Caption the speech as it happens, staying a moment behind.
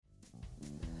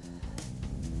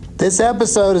This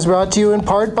episode is brought to you in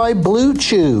part by Blue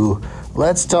Chew.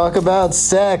 Let's talk about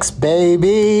sex,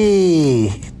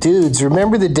 baby. Dudes,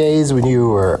 remember the days when you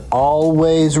were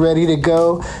always ready to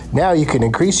go? Now you can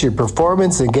increase your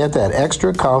performance and get that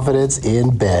extra confidence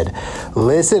in bed.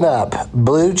 Listen up,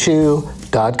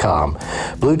 BlueChew.com.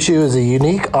 Blue Chew is a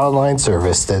unique online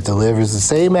service that delivers the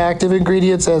same active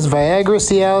ingredients as Viagra,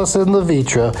 Cialis, and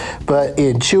Levitra, but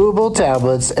in chewable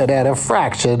tablets and at a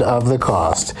fraction of the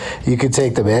cost. You can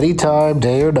take them anytime,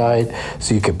 day or night,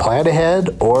 so you can plan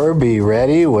ahead or be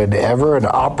ready whenever an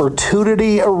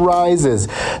opportunity arises.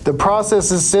 The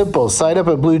process is simple. Sign up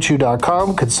at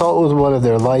BlueChew.com, consult with one of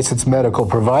their licensed medical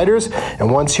providers, and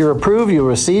once you're approved, you'll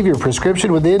receive your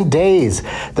prescription within days.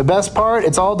 The best part,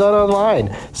 it's all done online,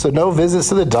 so no visits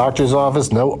to the doctor's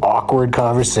office, no awkward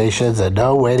conversations, and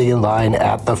no waiting in line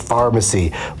at the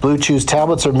pharmacy. Blue Chew's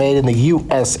tablets are made in the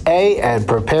USA and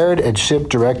prepared and shipped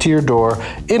direct to your door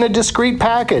in a discreet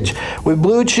package. With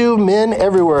Blue Chew, men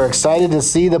everywhere are excited to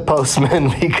see the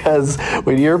postman because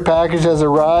when your package has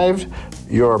arrived,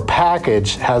 your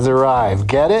package has arrived.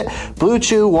 Get it? Blue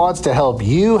Chew wants to help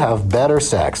you have better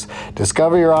sex.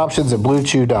 Discover your options at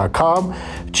BlueChew.com.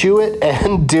 Chew it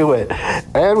and do it.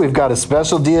 And we've got a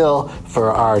special deal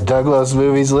for our Doug Loves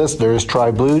Movies listeners.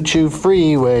 Try Blue Chew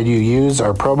free when you use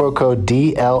our promo code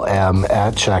DLM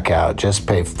at checkout. Just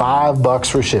pay $5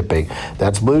 for shipping.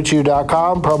 That's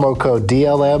BlueChew.com, promo code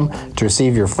DLM to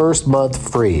receive your first month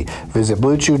free. Visit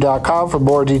BlueChew.com for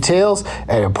more details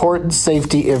and important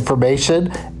safety information.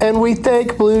 And we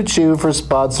thank Blue Chew for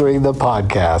sponsoring the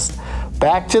podcast.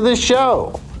 Back to the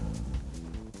show.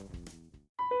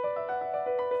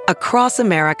 Across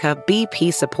America,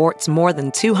 BP supports more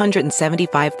than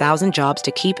 275,000 jobs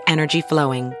to keep energy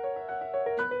flowing.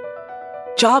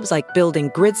 Jobs like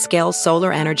building grid-scale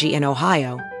solar energy in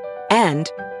Ohio and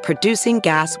producing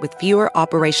gas with fewer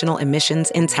operational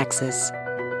emissions in Texas.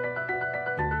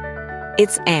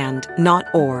 It's and, not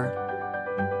or.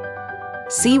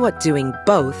 See what doing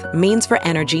both means for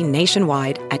energy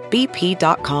nationwide at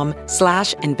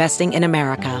bp.com/investing in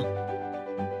America.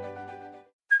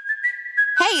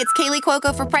 Hey, it's Kaylee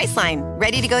Cuoco for Priceline.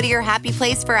 Ready to go to your happy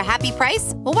place for a happy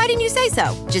price? Well, why didn't you say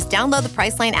so? Just download the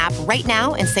Priceline app right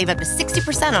now and save up to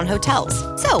 60% on hotels.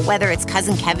 So whether it's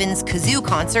Cousin Kevin's Kazoo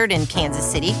Concert in Kansas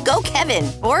City, go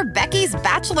Kevin, or Becky's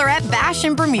Bachelorette Bash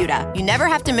in Bermuda, you never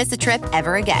have to miss a trip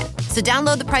ever again. So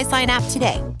download the Priceline app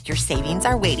today. Your savings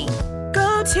are waiting.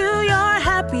 Go to your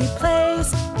happy place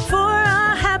for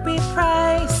a happy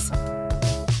price.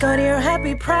 Go to your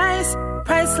happy price,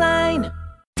 Priceline.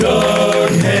 Doug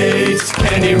hates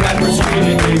candy wrappers,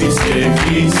 screaming baby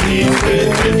sticky seeds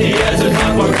with 50 as and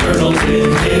popcorn kernels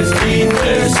in his teeth.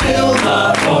 There's still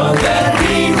not one that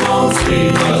he won't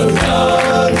see, 'cause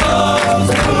Doug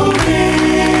loves movies.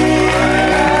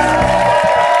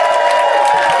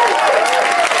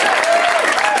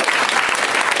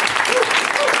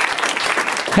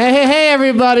 Hey,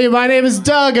 everybody. My name is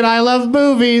Doug, and I love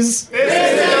movies. This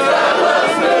is Doug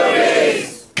Loves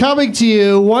Movies. Coming to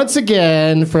you once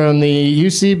again from the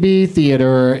UCB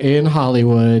Theater in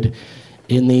Hollywood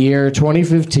in the year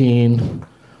 2015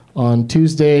 on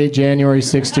Tuesday, January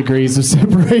 6 degrees of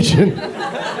separation.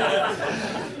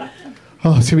 Oh, it's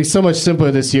going to be so much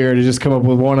simpler this year to just come up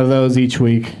with one of those each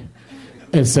week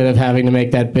instead of having to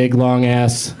make that big, long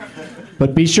ass.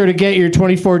 But be sure to get your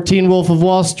 2014 Wolf of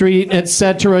Wall Street,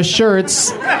 etc.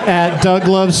 shirts at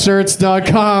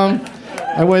DougLovesShirts.com.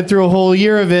 I went through a whole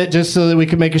year of it just so that we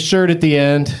could make a shirt at the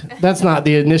end. That's not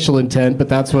the initial intent, but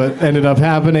that's what ended up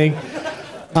happening.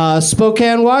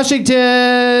 Spokane,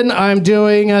 Washington. I'm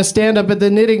doing a stand-up at the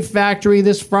Knitting Factory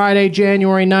this Friday,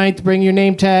 January 9th. Bring your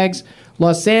name tags.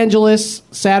 Los Angeles,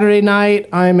 Saturday night.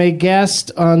 I'm a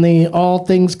guest on the All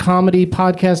Things Comedy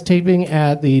podcast taping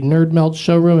at the Nerd Melt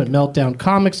showroom at Meltdown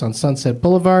Comics on Sunset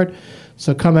Boulevard.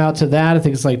 So come out to that. I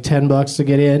think it's like $10 to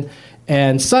get in.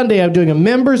 And Sunday, I'm doing a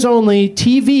members-only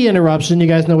TV interruption. You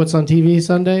guys know what's on TV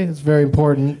Sunday? It's very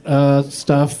important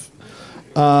stuff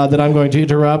that I'm going to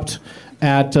interrupt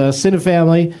at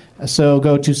Cinefamily. So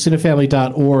go to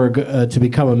cinefamily.org to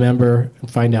become a member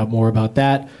and find out more about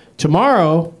that.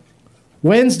 Tomorrow,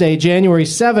 Wednesday, January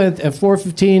 7th at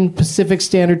 4:15 Pacific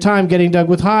Standard Time, Getting Doug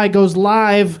with High goes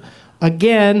live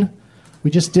again.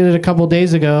 We just did it a couple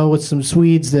days ago with some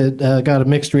Swedes that got a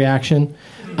mixed reaction.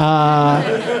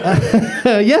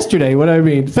 Yesterday, what I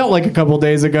mean, felt like a couple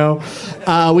days ago.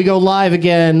 We go live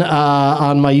again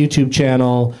on my YouTube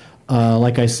channel,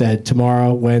 like I said,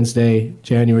 tomorrow, Wednesday,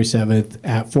 January 7th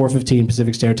at 4:15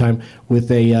 Pacific Standard Time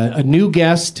with a new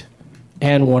guest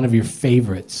and one of your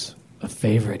favorites, a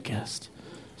favorite guest.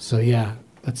 So yeah,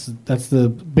 that's the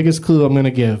biggest clue I'm going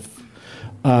to give.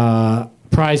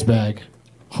 prize bag.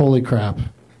 Holy crap.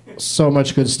 So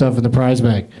much good stuff in the prize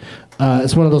bag.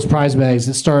 It's one of those prize bags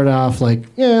that started off like,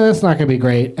 yeah, that's not going to be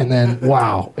great. And then,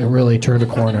 wow, it really turned a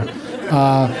corner.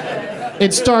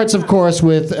 It starts, of course,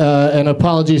 with an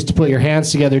apologies to put your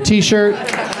hands together t-shirt,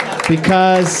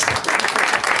 because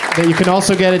that you can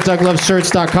also get at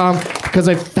dougloveshirts.com, because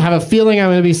I have a feeling I'm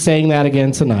going to be saying that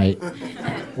again tonight.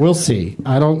 We'll see.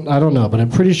 I don't know, but I'm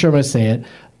pretty sure I'm going to say it.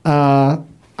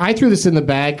 I threw this in the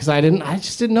bag because I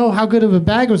just didn't know how good of a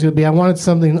bag it was going to be. I wanted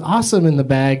something awesome in the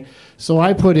bag, so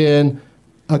I put in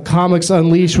a Comics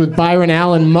Unleashed with Byron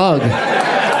Allen mug.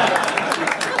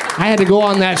 I had to go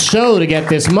on that show to get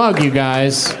this mug, you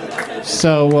guys.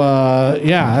 So,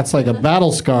 yeah, that's like a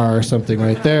battle scar or something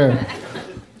right there.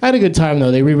 I had a good time,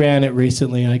 though. They reran it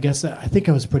recently. I think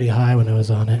I was pretty high when I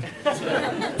was on it.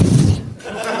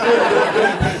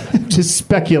 Just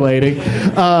speculating.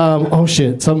 Oh,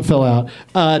 shit, something fell out.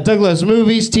 Doug Loves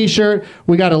Movies t-shirt.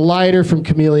 We got a lighter from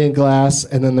Chameleon Glass,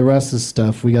 and then the rest of the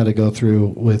stuff we got to go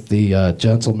through with the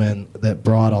gentleman that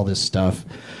brought all this stuff.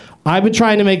 I've been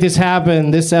trying to make this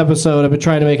happen, this episode, I've been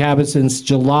trying to make happen since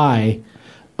July.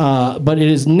 But it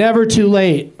is never too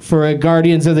late for a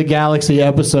Guardians of the Galaxy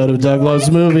episode of Doug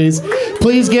Loves Movies.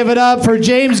 Please give it up for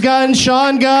James Gunn,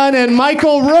 Sean Gunn, and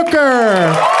Michael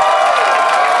Rooker.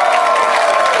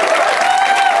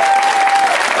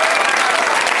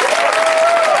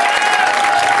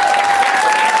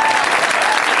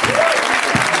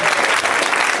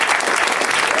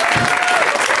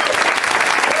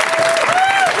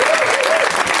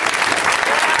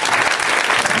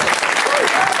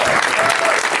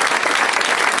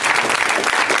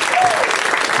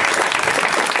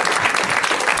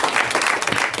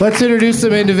 Let's introduce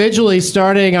them individually,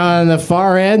 starting on the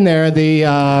far end there, the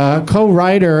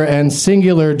co-writer and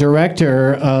singular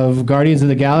director of Guardians of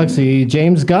the Galaxy,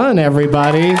 James Gunn,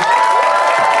 everybody.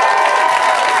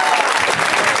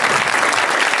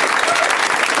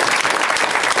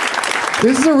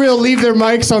 This is a real leave their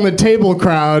mics on the table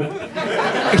crowd.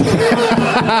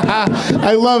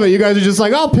 I love it. You guys are just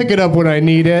like, I'll pick it up when I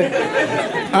need it.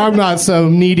 I'm not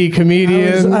some needy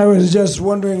comedian. I was just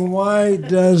wondering, why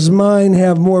does mine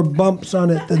have more bumps on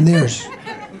it than theirs?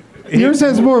 Yours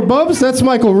has more bumps? That's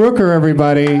Michael Rooker,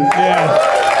 everybody. Yeah.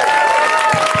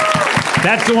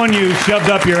 That's the one you shoved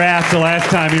up your ass the last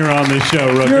time you were on this show,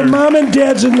 Rooker. Your mom and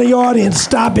dad's in the audience.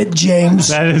 Stop it, James.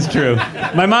 That is true.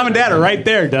 My mom and dad are right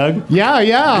there, Doug. Yeah.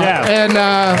 And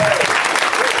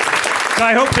so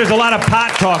I hope there's a lot of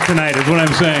pot talk tonight, is what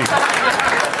I'm saying.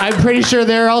 I'm pretty sure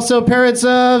they're also parents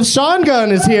of Sean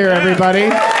Gunn is here, everybody.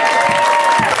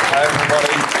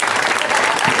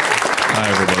 Hi,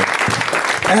 everybody.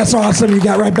 That's awesome. You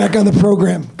got right back on the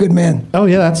program. Good man. Oh,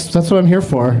 yeah, that's what I'm here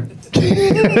for.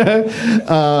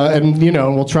 And,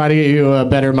 we'll try to get you a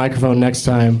better microphone next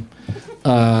time.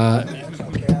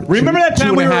 Remember that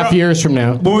time 2.5 years from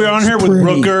now when we were on here with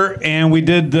Rooker and we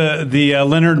did the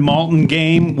Leonard Maltin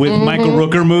game with Michael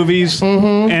Rooker movies,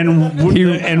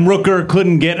 and Rooker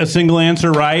couldn't get a single answer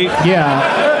right?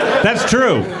 Yeah. That's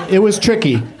true. It was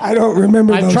tricky. I don't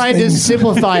remember those I've tried things. to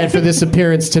simplify it for this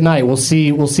appearance tonight. We'll see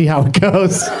how it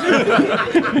goes.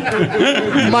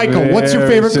 Michael, what's your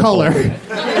favorite color?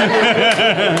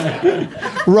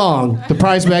 Wrong. The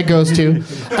prize bag goes to.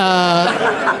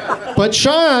 But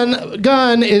Sean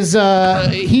Gunn is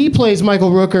he plays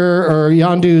Michael Rooker, or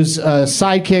Yondu's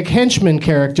sidekick henchman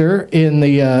character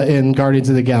in Guardians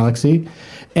of the Galaxy,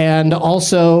 and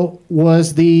also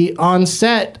was the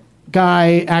on-set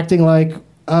guy acting like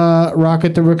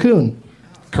Rocket the Raccoon.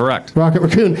 Correct. Rocket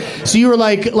Raccoon. So you were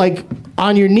like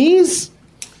on your knees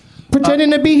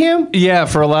pretending to be him? Yeah,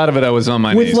 for a lot of it I was on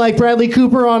my knees. With like Bradley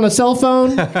Cooper on a cell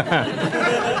phone?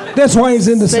 That's why he's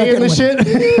in the saying second the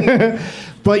one. shit.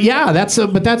 But yeah, that's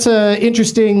a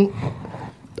interesting.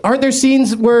 Aren't there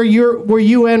scenes where your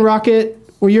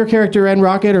character and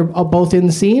Rocket are both in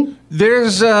the scene?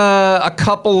 There's a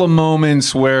couple of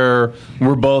moments where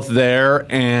we're both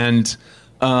there, and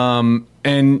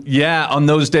yeah, on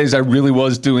those days I really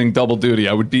was doing double duty.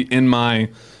 I would be in my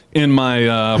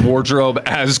wardrobe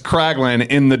as Kraglin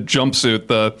in the jumpsuit,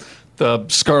 the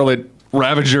Scarlet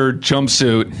Ravager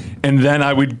jumpsuit, and then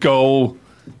I would go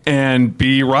and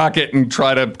be Rocket and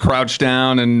try to crouch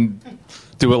down and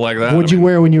do it like that. What'd you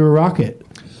wear when you were Rocket?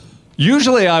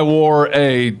 Usually I wore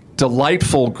a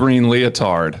delightful green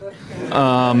leotard.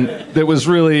 That was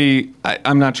really,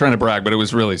 I'm not trying to brag, but it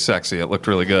was really sexy. It looked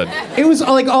really good. It was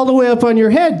like all the way up on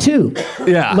your head, too.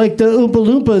 Yeah. Like the Oompa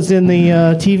Loompas in the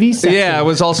TV section. Yeah, it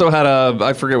was also had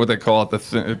I forget what they call it,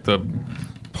 the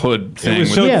hood thing. It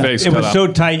was with the face it cut was out. so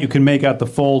tight you can make out the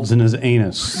folds in his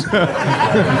anus.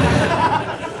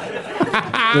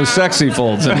 Those sexy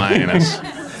folds in my anus.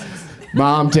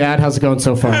 Mom, Dad, how's it going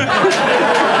so far?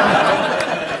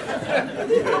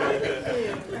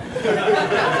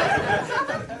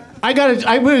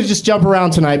 I'm gonna just jump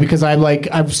around tonight because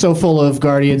I'm so full of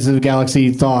Guardians of the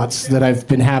Galaxy thoughts that I've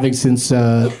been having since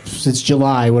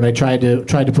July when I tried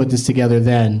to put this together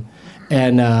then,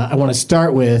 and I want to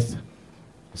start with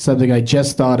something I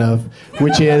just thought of,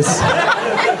 which is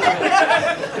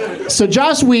so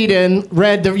Joss Whedon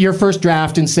read your first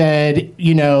draft and said,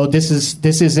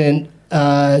 this isn't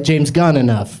James Gunn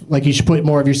enough. Like, you should put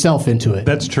more of yourself into it.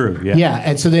 That's true, yeah. Yeah,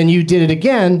 and so then you did it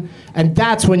again, and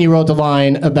that's when you wrote the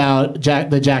line about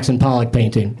the Jackson Pollock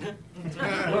painting.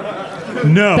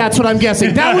 No. That's what I'm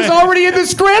guessing. That was already in the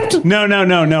script? No.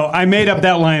 I made up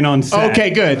that line on set.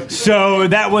 Okay, good. So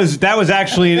that was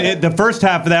actually the first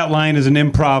half of that line is an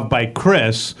improv by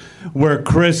Chris, where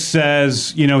Chris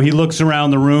says, he looks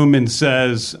around the room and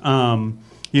says,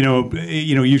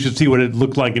 you should see what it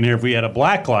looked like in here if we had a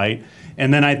black light.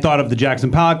 And then I thought of the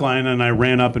Jackson Pollock line, and I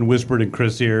ran up and whispered in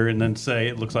Chris' ear, and then say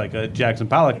it looks like a Jackson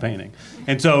Pollock painting.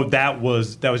 And so that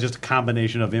was just a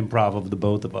combination of improv of the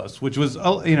both of us, which was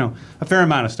a fair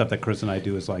amount of stuff that Chris and I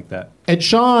do is like that. And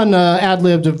Sean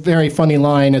ad-libbed a very funny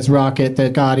line as Rocket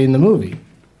that got in the movie.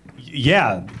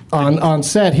 Yeah. On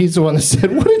set, he's the one that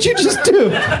said, "What did you just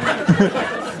do?"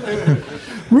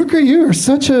 Rooker, you are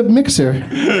such a mixer.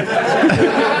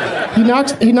 He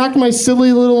knocked my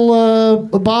silly little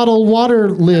bottle water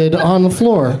lid on the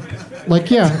floor. Like,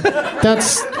 yeah,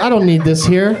 I don't need this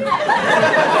here.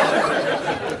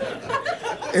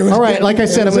 All right, like I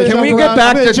said, I'm going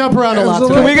to jump around a lot.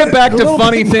 Can we get back to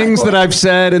funny things that I've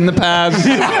said in the past?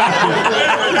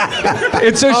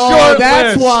 It's a short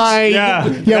that's list. why.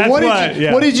 Yeah.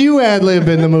 What did you ad lib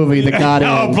in the movie that got in?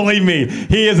 Oh, believe me,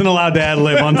 he isn't allowed to ad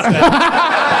lib on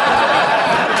set.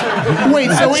 Wait,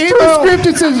 so in the script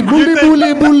it says bully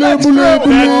bully bully bully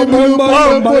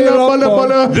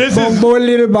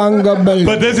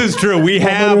But this is true. We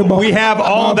have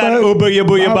all that booyah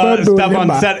booyah stuff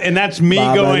on set, and that's me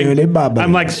going.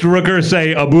 I'm like Rooker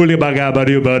say a booyah baga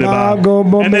badu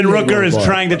badu, and then Rooker is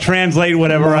trying to translate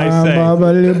whatever I say.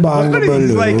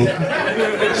 It's like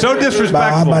so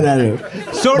disrespectful.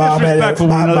 So disrespectful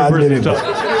when another person talks.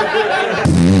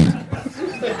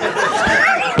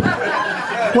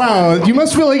 Wow, you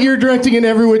must feel like you're directing an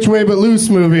Every Which Way But Loose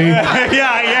movie.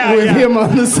 Yeah. With him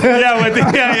on the set.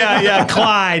 Yeah.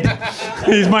 Clyde.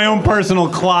 He's my own personal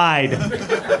Clyde.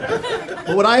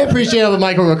 What I appreciate about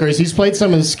Michael Rooker is he's played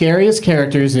some of the scariest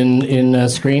characters in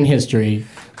screen history.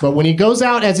 But when he goes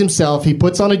out as himself, he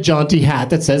puts on a jaunty hat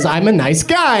that says, "I'm a nice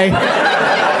guy."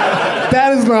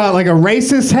 That is not like a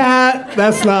racist hat.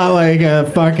 That's not like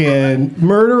a fucking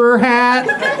murderer hat.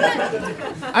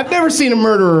 I've never seen a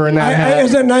murderer in that hat.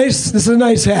 Is that nice? This is a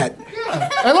nice hat. Yeah,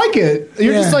 I like it.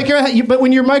 You're just like but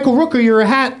when you're Michael Rooker, you're a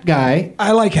hat guy.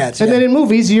 I like hats. And then in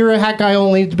movies, you're a hat guy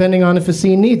only, depending on if a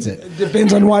scene needs it.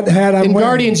 Depends on what hat I'm wearing. In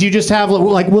Guardians, you just have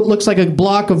like what looks like a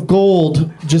block of gold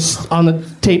just on the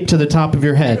tape to the top of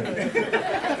your head.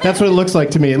 That's what it looks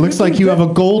like to me. It looks like you have a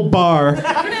gold bar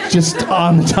just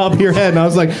on the top of your head. And I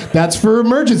was like, that's for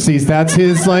emergencies. That's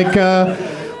his like.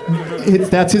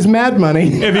 That's his mad money.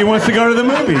 If he wants to go to the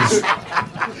movies.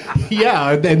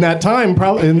 Yeah, in that time,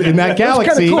 probably in that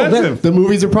galaxy, cool. The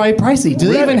movies are probably pricey.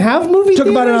 Do they even have movie Took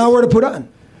theaters? about an hour to put on.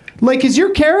 Like, has your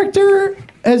character,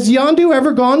 has Yondu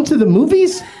ever gone to the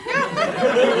movies?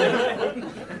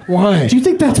 Why? Do you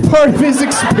think that's part of his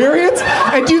experience?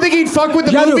 And do you think he'd fuck with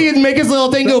the movie and make his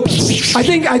little thing go? I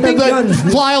think and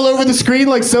fly all over the screen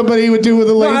like somebody would do with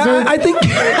a laser. I think.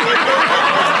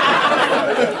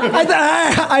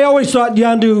 I always thought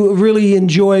Yondu really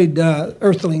enjoyed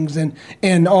Earthlings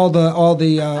and all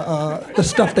the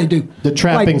stuff they do. The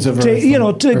trappings of Earth.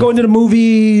 To go into the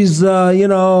movies,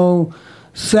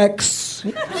 sex,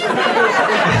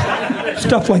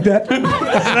 stuff like that.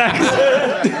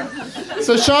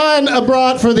 So Sean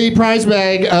brought for the prize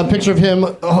bag a picture of him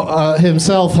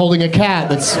himself holding a cat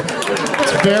that's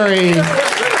very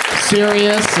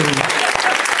serious and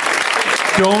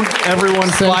don't everyone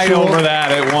fight over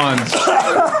that at once.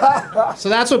 So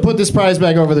that's what put this prize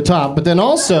bag over the top. But then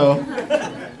also,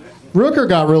 Rooker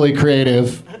got really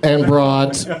creative and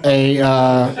brought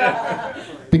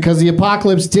because the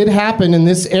apocalypse did happen in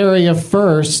this area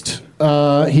first.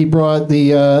 He brought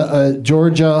the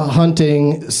Georgia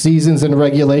Hunting Seasons and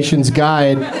Regulations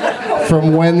Guide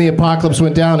from when the apocalypse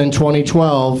went down in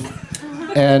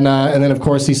 2012, and then of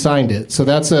course he signed it. So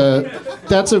that's a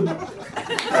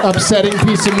upsetting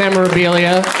piece of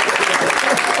memorabilia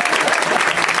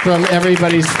from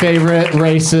everybody's favorite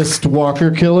racist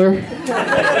Walker killer.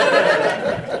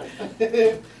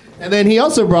 And then he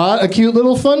also brought a cute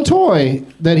little fun toy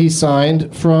that he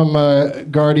signed from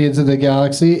Guardians of the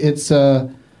Galaxy. It's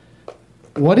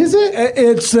what is it?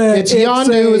 It's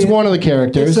Yondu is one of the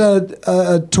characters. It's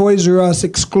a Toys R Us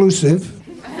exclusive.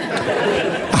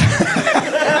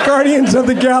 Guardians of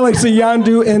the Galaxy,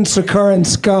 Yondu and Sakaran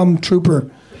Scum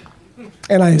Trooper.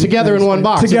 And together in one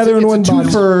box. Together in one box.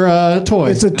 It's a twofer toy.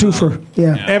 It's a twofer,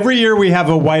 yeah. Every year we have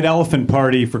a white elephant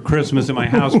party for Christmas at my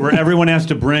house where everyone has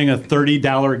to bring a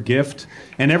 $30 gift.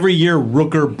 And every year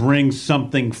Rooker brings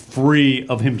something free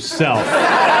of himself.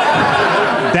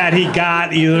 That he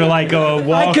got either like a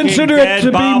Walking I consider Dead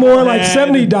it to be more like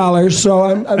bobblehead. $70, so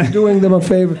I'm doing them a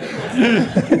favor.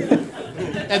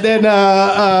 And then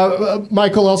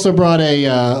Michael also brought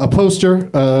a poster,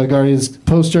 Guardians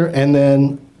poster, and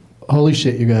then, holy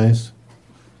shit, you guys.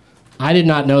 I did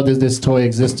not know that this toy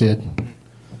existed,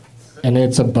 and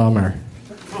it's a bummer.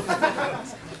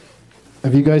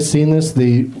 Have you guys seen this?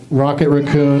 The Rocket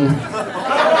Raccoon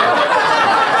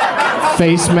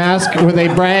face mask where they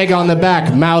brag on the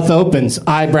back, mouth opens,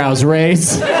 eyebrows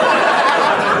raise,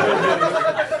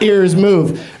 ears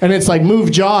move, and it's like move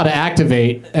jaw to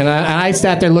activate. And I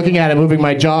sat there looking at it, moving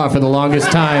my jaw for the longest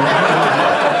time.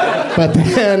 But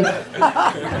then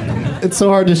it's so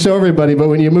hard to show everybody. But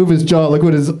when you move his jaw, look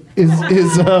what his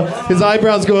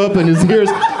eyebrows go up and his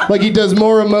ears, like he does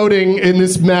more emoting in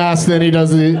this mask than he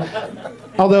does.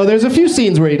 Although there's a few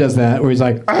scenes where he does that, where he's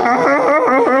like.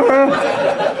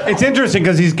 It's interesting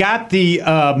because he's got the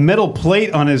metal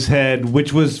plate on his head,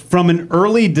 which was from an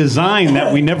early design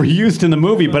that we never used in the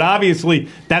movie. But obviously,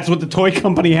 that's what the toy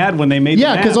company had when they made the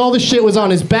Yeah, because all the shit was on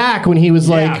his back when he was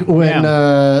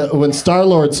when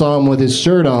Star-Lord saw him with his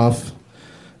shirt off.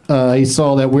 He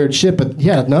saw that weird shit, but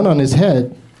yeah, none on his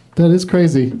head. That is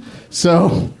crazy.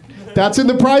 So that's in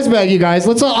the prize bag, you guys.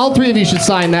 All three of you should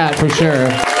sign that for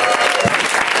sure.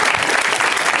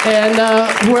 And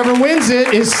whoever wins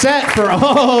it is set for,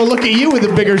 oh, look at you with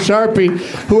a bigger Sharpie.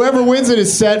 Whoever wins it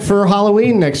is set for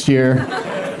Halloween next year.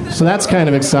 So that's kind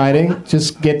of exciting.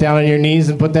 Just get down on your knees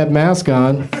and put that mask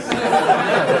on.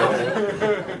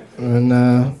 And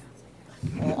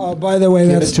by the way,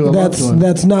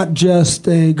 that's not just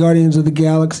a Guardians of the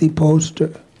Galaxy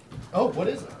poster. Oh, what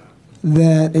is it?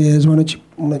 That is, why don't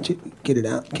you get it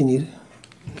out? Can you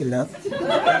get it out?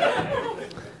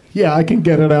 Yeah, I can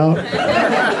get it out.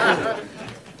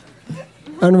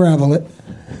 Unravel it.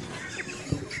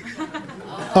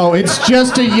 Oh, it's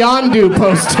just a Yondu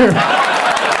poster.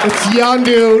 It's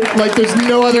Yondu, like there's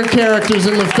no other characters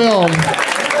in the film.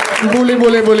 That's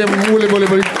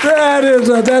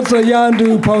a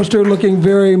Yondu poster looking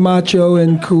very macho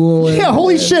and cool. Yeah,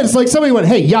 holy shit. It's like somebody went,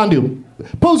 hey, Yondu,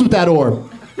 pose with that orb.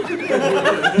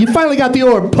 You finally got the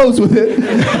orb, pose with it.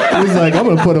 He's like, I'm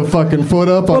going to put a fucking foot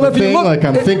up on the thing like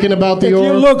I'm thinking about the orb.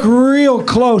 If you look real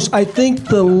close, I think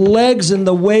the legs and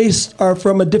the waist are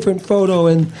from a different photo,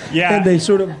 and they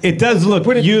sort of... It does look...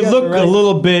 You look a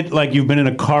little bit like you've been in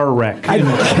a car wreck. I don't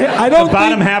The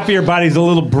bottom half of your body's a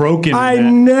little broken. I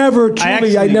never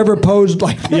posed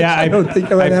like this. Yeah, I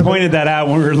pointed that out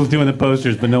when we were doing the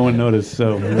posters, but no one noticed,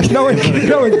 so... No one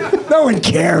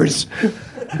cares.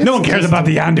 No one cares about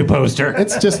the Yondu poster.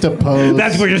 It's just a pose.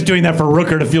 We're just doing that for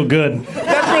Rooker to feel good.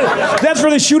 That's for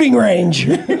the shooting range.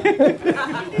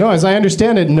 No, as I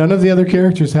understand it, none of the other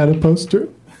characters had a poster.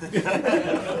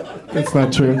 That's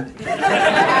not true.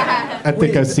 I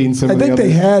think I've seen some of the others.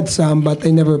 They had some, but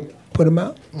they never put them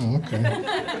out. Oh, okay.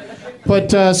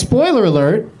 But spoiler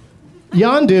alert,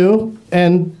 Yondu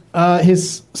and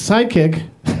his sidekick...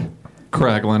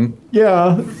 Kraglin.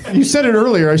 Yeah, you said it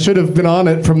earlier. I should have been on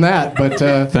it from that, but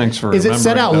thanks for. Is it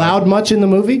said out loud much in the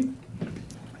movie?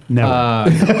 No.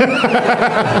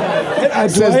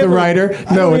 Says the writer.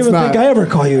 No, it's not. I don't think I ever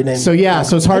call your name. So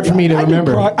so it's hard for me to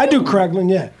remember. I do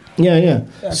Kraglin, yeah. Yeah.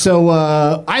 So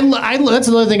that's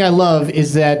another thing I love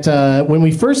is that when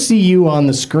we first see you on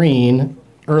the screen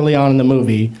early on in the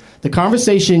movie, the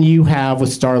conversation you have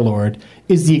with Star-Lord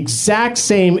is the exact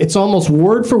same. It's almost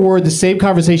word for word the same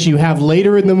conversation you have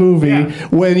later in the movie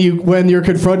when you're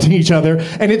confronting each other,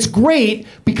 and it's great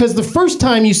because the first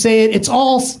time you say it, it's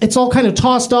all kind of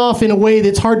tossed off in a way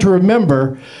that's hard to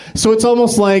remember. So it's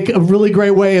almost like a really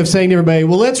great way of saying to everybody,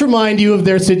 "Well, let's remind you of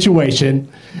their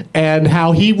situation and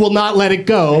how he will not let it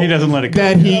go." He doesn't let it go.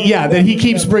 That he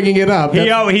keeps bringing it up.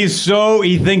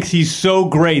 He thinks he's so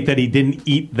great that he didn't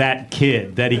eat that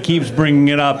kid. That he keeps bringing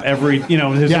it up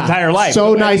his entire life.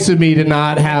 So nice of me to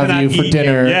not have you for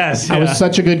dinner. Yes, I was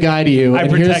such a good guy to you,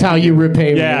 and here's how you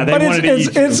repay me. Yeah, but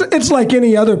it's like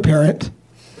any other parent,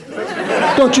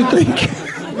 don't you think?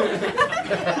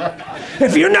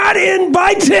 If you're not in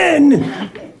by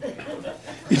 10,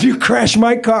 if you crash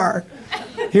my car,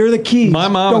 Here are the keys. My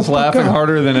mom Don't was fuck laughing up.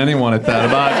 harder than anyone at that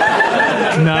about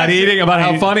not eating, about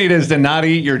how funny it is to not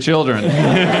eat your children.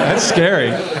 That's scary.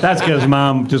 That's because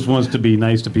Mom just wants to be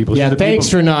nice to people. Yeah, She's a thanks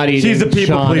people- for not eating. She's a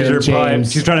people Sean pleaser. and Probably.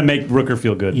 James. She's trying to make Rooker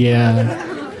feel good.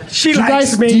 Yeah. She Do you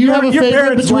likes guys, me. do you have a Your favorite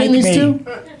parents between like these me. two?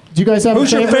 Do you guys have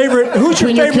Who's a your favorite? favorite? Who's your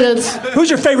between your favorite? kids? Who's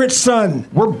your favorite son?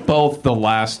 We're both the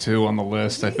last two on the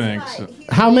list, I think. So.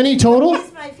 How many total?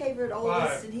 He's my favorite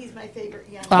oldest, and he's my favorite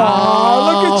youngest.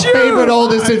 Oh, look at you. Favorite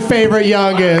oldest and favorite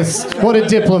youngest. What a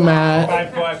diplomat.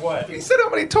 Five what? He said how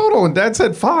many total, and Dad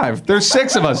said 5. There's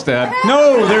 6 of us, Dad.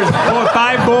 No, there's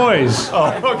 5 boys.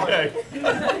 Oh, okay.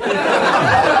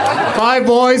 5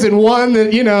 boys and one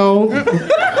that, you know,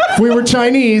 if we were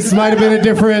Chinese, might have been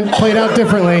played out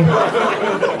differently.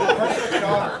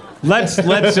 Let's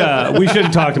we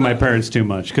shouldn't talk to my parents too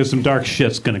much because some dark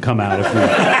shit's gonna come out if we.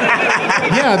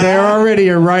 Yeah, they already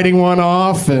are writing one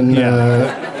off, and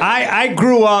I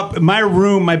grew up.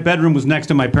 My bedroom was next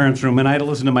to my parents' room, and I had to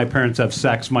listen to my parents have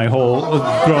sex my whole growing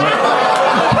up.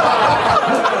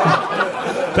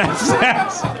 That's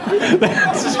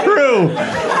true.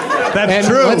 That's and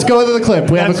true. let's go to the clip.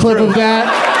 We have a clip of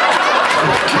that.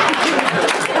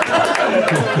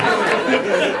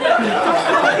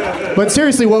 But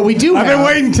seriously, what we do I've been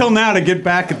waiting until now to get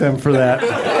back at them for that.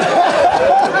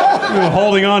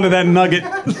 Holding on to that nugget.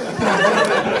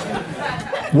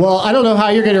 Well, I don't know how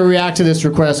you're going to react to this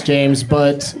request, James,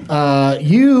 but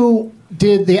you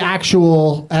did the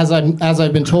actual, as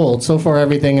I've been told. So far,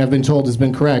 everything I've been told has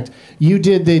been correct. You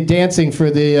did the dancing for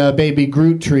the baby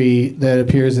Groot tree that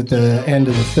appears at the end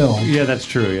of the film. Yeah, that's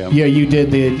true. Yeah. Yeah, you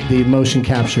did the motion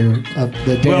capture of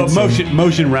the dancing. Well,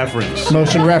 motion reference.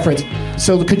 Motion reference.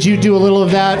 So could you do a little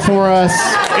of that for us?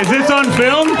 Is this on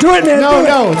film? Do it, man.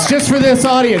 No, it's just for this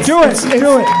audience. Do it.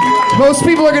 Do it. Most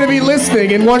people are going to be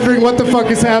listening and wondering what the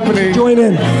fuck is happening. Join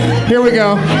in. Here we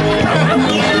go.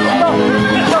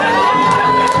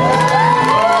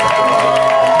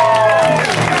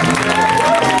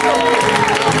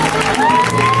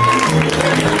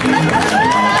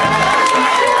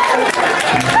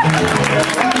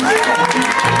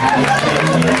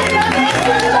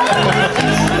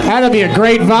 That'll be a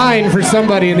great vine for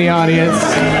somebody in the audience.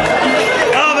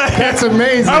 That's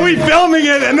amazing. Are we filming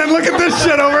it? And then look at this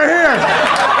shit over here.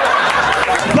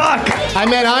 Fuck. I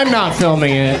meant I'm not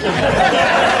filming it.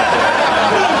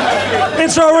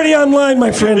 It's already online,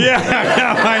 my friend. Yeah,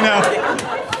 I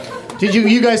know. Did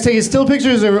you guys take still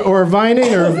pictures or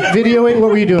vining or videoing? What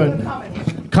were you doing?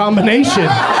 Combination.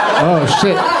 Oh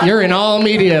shit! You're in all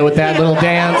media with that little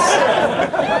dance.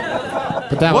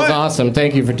 But that was awesome.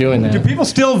 Thank you for doing that. Do people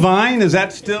still Vine? Is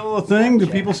that still a thing? Do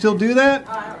people still do that?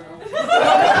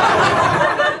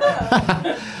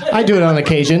 I do it on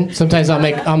occasion. Sometimes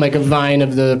I'll make a vine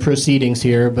of the proceedings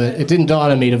here, but it didn't dawn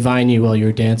on me to vine you while you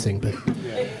were dancing.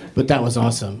 But that was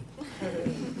awesome.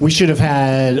 We should have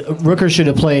had Rooker should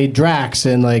have played Drax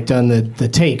and done the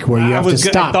take where you have to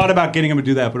stop. I thought about getting him to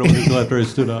do that, but it was until after I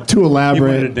stood up. Too elaborate.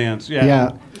 He wanted to dance. Yeah.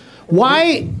 Yeah.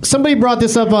 Why? Somebody brought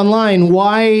this up online.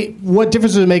 Why? What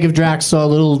difference does it make if Drax saw a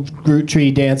little Groot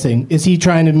tree dancing? Is he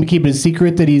trying to keep it a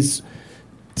secret that he's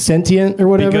sentient or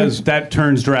whatever? Because that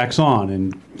turns Drax on,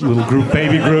 and little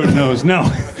baby Groot knows no.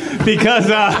 Because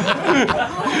he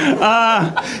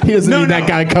doesn't need that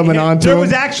guy coming on to him. There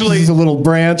was actually he's a little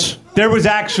branch. There was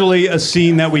actually a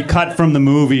scene that we cut from the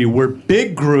movie where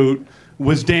Big Groot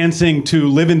was dancing to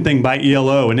Living Thing by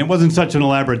ELO, and it wasn't such an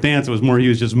elaborate dance. It was more he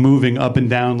was just moving up and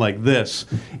down like this.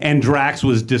 And Drax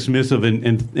was dismissive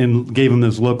and gave him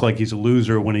this look like he's a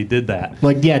loser when he did that.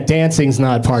 Dancing's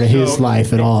not part of his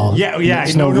life at all. Yeah.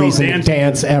 There's no reason to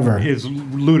dance ever. It's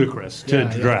ludicrous to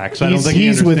Drax. I don't think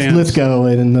he's he understands. with Lithgow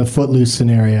in the Footloose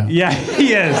scenario. Yeah,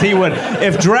 he is. He would.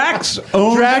 If Drax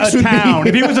owned a town,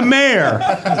 if he was a mayor,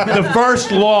 the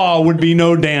first law would be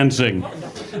no dancing.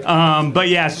 But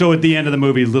yeah, so at the end of the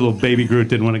movie, little baby Groot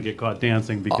didn't want to get caught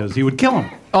dancing because he would kill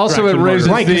him. Also, it raises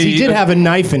right, because he did have a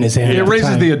knife in his hand. It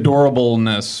raises the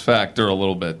adorableness factor a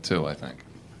little bit too, I think.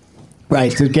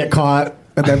 Right, to get caught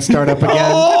and then start up again.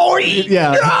 Oh,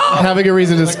 yeah, having a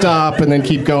reason to stop and then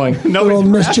keep going. Nobody's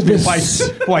mischievous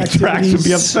why Drax would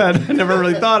be upset. I never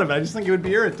really thought of it. I just think he would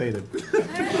be irritated.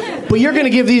 But you're going to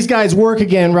give these guys work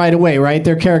again right away, right?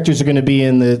 Their characters are going to be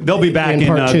in the. They'll be back in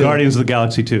part 2. Guardians of the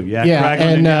Galaxy 2. Yeah,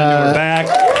 and we're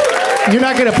back. You're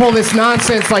not going to pull this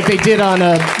nonsense like they did on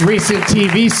a recent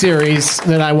TV series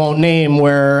that I won't name,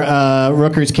 where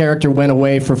Rooker's character went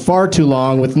away for far too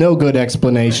long with no good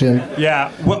explanation.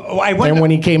 Yeah, and when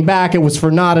he came back, it was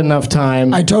for not enough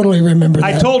time. I totally remember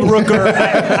that. I told Rooker,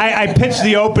 I pitched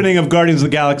the opening of Guardians of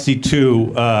the Galaxy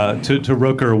 2 to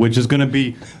Rooker, which is going to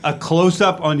be a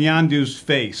close-up on Yondu's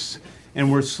face.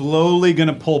 and we're slowly going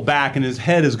to pull back, and his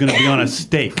head is going to be on a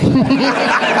stake.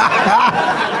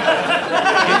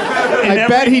 I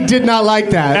bet he did not like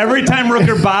that. Every time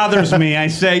Rooker bothers me, I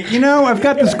say, I've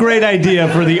got this great idea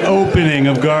for the opening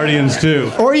of Guardians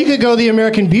 2. Or you could go the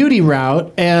American Beauty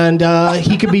route, and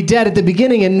he could be dead at the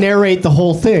beginning and narrate the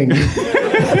whole thing.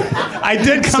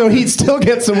 So he'd still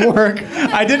get some work.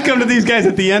 I did come to these guys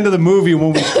at the end of the movie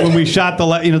when we shot the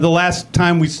last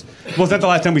time we. Well, it's not the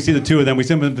last time we see the two of them. We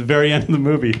see them at the very end of the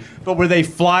movie, but where they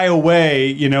fly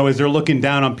away, as they're looking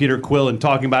down on Peter Quill and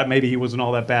talking about maybe he wasn't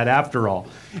all that bad after all.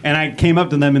 And I came up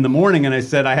to them in the morning and I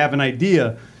said, I have an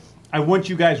idea. I want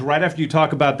you guys, right after you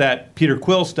talk about that Peter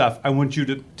Quill stuff, I want you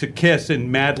to kiss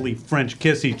and madly French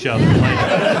kiss each other.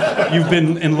 Like, you've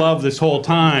been in love this whole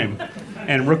time.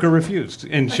 And Rooker refused,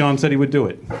 and Sean said he would do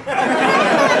it. Why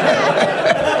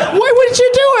wouldn't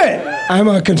you do it? I'm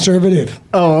a conservative.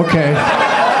 Oh, okay.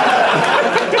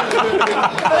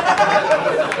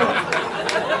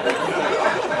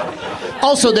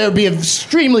 Also, there would be an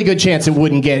extremely good chance it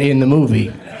wouldn't get in the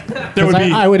movie.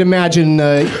 I would imagine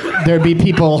there'd be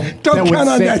people Don't count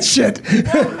on that shit.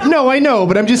 No, I know,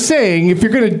 but I'm just saying, if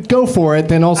you're going to go for it,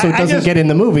 then also it doesn't get in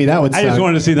the movie. That would suck. I just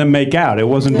wanted to see them make out. It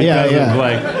wasn't because of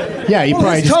like... Yeah, you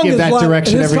probably just give that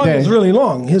direction every day. His tongue is really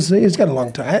long. He's got a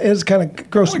long tongue. It's kind of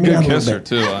grossing me out a little bit.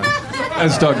 Too,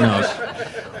 as Doug knows.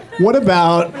 What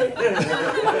about...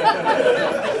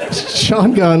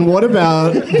 Sean Gunn, what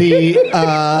about the...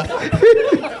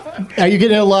 are you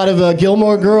getting a lot of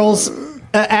Gilmore Girls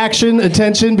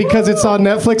attention because it's on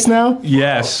Netflix now?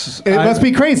 Yes. It must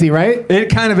be crazy, right? It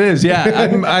kind of is,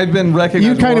 yeah. I've been recognized.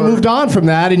 You kind of moved on from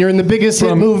that, and you're in the biggest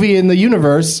hit movie in the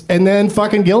universe, and then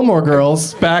fucking Gilmore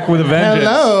Girls. Back with a vengeance.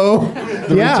 Hello.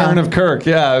 The return of Kirk.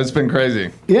 Yeah, it's been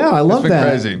crazy. Yeah, I love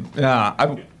that. It's been crazy.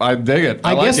 Yeah, I dig it.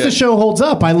 I guess the show holds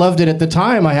up. I loved it at the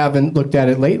time. I haven't looked at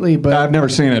it lately, but... I've never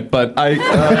seen it, but I...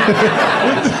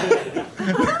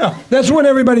 That's when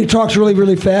everybody talks really,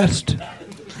 really fast.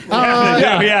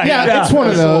 Yeah, it's one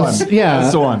of those.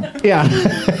 That's the one. Yeah.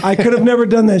 I could have never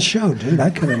done that show, dude. I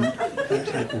could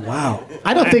have. Wow.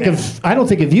 I don't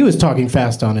think of you as talking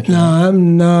fast on it.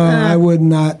 No, I would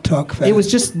not talk fast. It was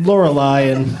just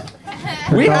Lorelai and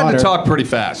we daughter. had to talk pretty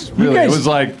fast. Really, guys,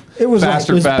 it was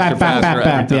faster, back. every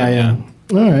time. Yeah.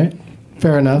 All right,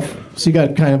 fair enough. So you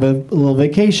got kind of a little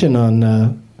vacation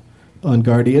on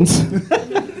Guardians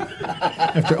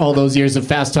after all those years of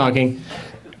fast talking.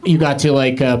 You got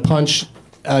to punch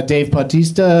Dave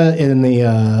Bautista in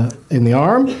the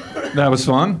arm. That was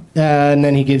fun. And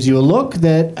then he gives you a look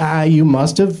that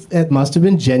it must have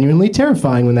been genuinely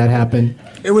terrifying when that happened.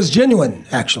 It was genuine,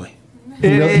 actually.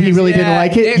 He really didn't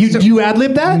like it. You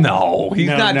ad-libbed that? No, he's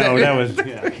not. No, that was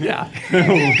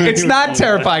It's not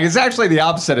terrifying. It's actually the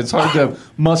opposite. It's hard to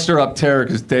muster up terror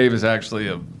because Dave is actually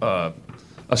a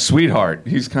sweetheart.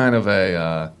 He's kind of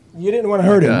a. You didn't want to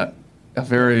hurt him.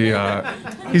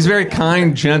 He's a very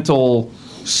kind, gentle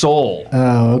soul.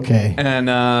 Oh, okay.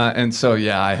 And so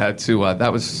I had to.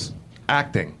 That was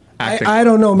acting. I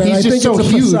don't know, man. He's I just think so it's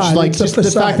a huge. facade. Like just the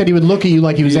fact that he would look at you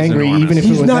like he was angry, enormous. even if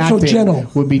He's it was not so acting, gentle.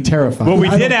 would be terrifying. Well,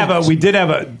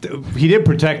 he did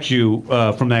protect you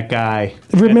from that guy.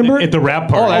 Remember at the rap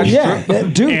party?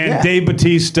 Dude. And Dave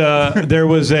Bautista, there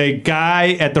was a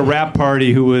guy at the rap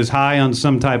party who was high on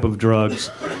some type of drugs.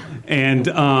 And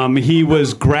he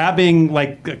was grabbing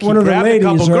a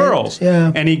couple girls,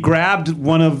 and he grabbed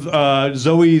one of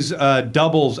Zoe's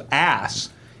double's ass,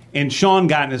 and Sean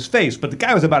got in his face. But the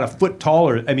guy was about a foot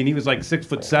taller. I mean, he was like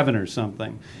 6'7" or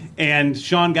something. And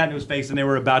Sean got into his face, and they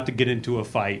were about to get into a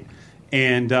fight.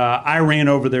 And I ran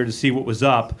over there to see what was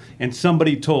up, and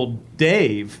somebody told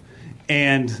Dave.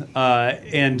 And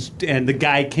the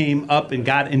guy came up and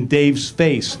got in Dave's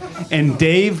face, and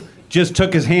Dave just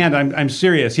took his hand. I'm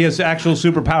serious. He has actual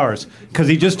superpowers because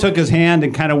he just took his hand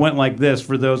and kind of went like this.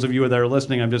 For those of you that are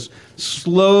listening, I'm just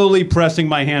slowly pressing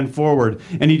my hand forward,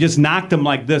 and he just knocked him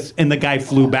like this, and the guy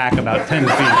flew back about 10 feet.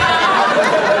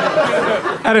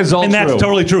 That is all and true. That's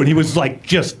totally true. And he was like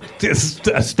just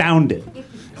astounded,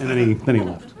 and then he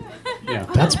left. Yeah.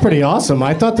 That's pretty awesome.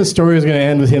 I thought the story was going to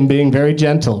end with him being very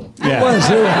gentle. Yeah.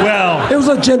 It was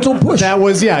a gentle push. That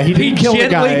was, he didn't kill the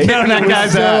guy. That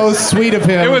guy's so sweet of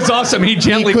him. It was awesome. He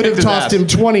gently could have kicked his tossed ass. him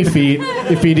 20 feet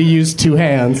if he'd have used two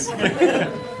hands.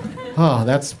 Oh,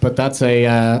 that's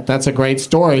a great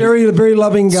story. Very, very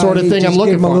loving guy. Sort of thing I'm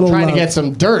looking for. I'm trying to love. get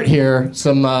some dirt here.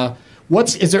 Some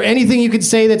is there anything you could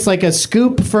say that's like a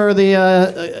scoop for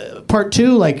the part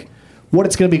 2? Like what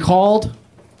it's going to be called?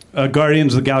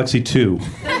 Guardians of the Galaxy 2.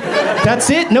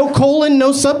 That's it? No colon,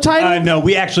 no subtitle? No,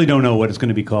 we actually don't know what it's going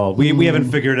to be called. We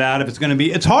haven't figured out if it's going to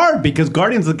be. It's hard because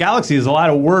Guardians of the Galaxy is a lot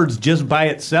of words just by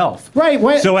itself. Right.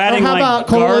 So adding how like about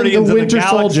colon, Guardians the of the Winter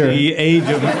Galaxy, Soldier? Age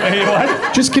of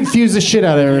what? Just confuse the shit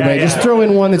out of everybody. Yeah. Just throw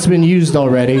in one that's been used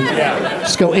already. Yeah.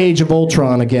 Just go Age of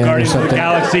Ultron again Guardians or of the something.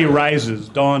 Galaxy Rises,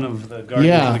 Dawn of the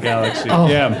Guardians of the Galaxy. Oh,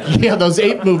 Yeah. those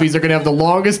 8 movies are going to have the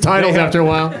longest titles after a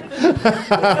while.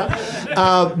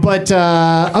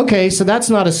 Okay, so that's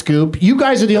not a scoop. You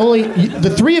guys are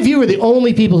the 3 of you are the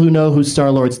only people who know who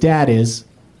Star-Lord's dad is.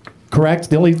 Correct?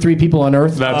 The only 3 people on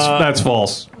Earth? That's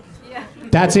false.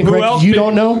 That's incorrect. else You did-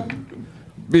 don't know?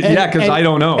 Yeah, because I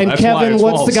don't know. And That's why Kevin, it's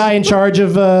what's false. the guy in charge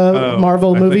of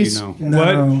Marvel I think movies? you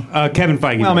know. What? Kevin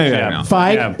Feige. Well, maybe yeah. I know.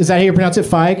 Feige? Yeah. Is that how you pronounce it?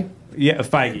 Feige? Yeah,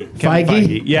 Feige. Kevin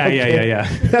Feige? Yeah, Okay. yeah.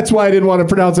 That's why I didn't want to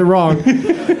pronounce it wrong.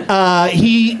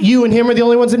 You and him are the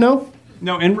only ones that know?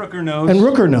 No, and Rooker knows. And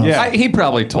Rooker knows. Yeah. He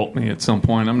probably told me at some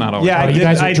point. I'm not always. Yeah, you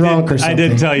guys are drunk or I something.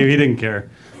 did tell you. He didn't care.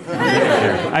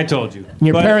 I told you.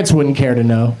 Your But- parents wouldn't care to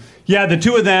know. Yeah, the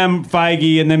 2 of them,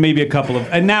 Feige, and then maybe a couple of,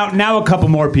 and now a couple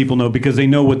more people know because they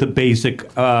know what the basic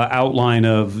outline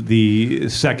of the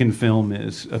second film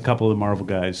is. A couple of the Marvel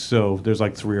guys, so there's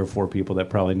like 3 or 4 people that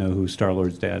probably know who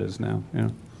Star-Lord's dad is now. Yeah.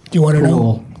 Do you want to know?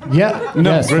 Cool. Yeah.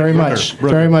 No, yes, very much. Rooker.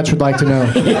 Very much would like to know.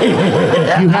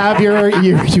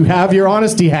 You have your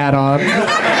honesty hat on.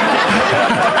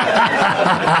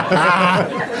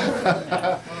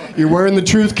 You're wearing the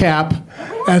truth cap.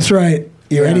 That's right.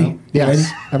 You ready? Yes, Ready?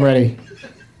 I'm ready.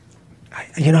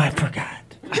 I forgot.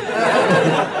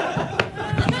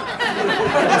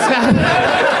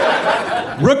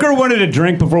 Rooker wanted a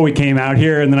drink before we came out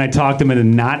here, and then I talked him into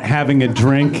not having a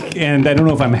drink, and I don't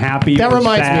know if I'm happy. That or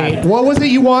reminds sad. me. What was it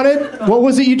you wanted? What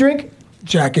was it you drink?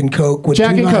 Jack and Coke with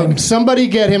Jack 2 and Coke. limes. Somebody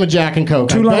get him a Jack and Coke.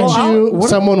 2 I bet limes. you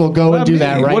someone will go and do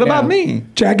that right What now. about me?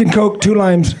 Jack and Coke, 2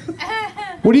 limes.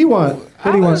 What do you want?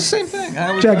 What do you want? Same thing.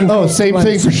 Jack and Oh, Coke. same 2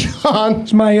 thing limes. for Sean.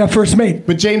 It's my first mate.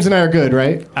 But James and I are good,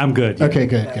 right? I'm good. Okay,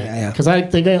 good. yeah. Because they're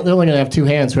only going to have 2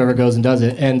 hands, whoever goes and does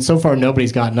it. And so far,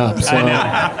 nobody's gotten up. So,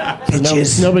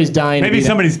 nobody's dying. Maybe to be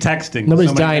somebody's texting. Nobody's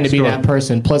somebody dying to next be door. that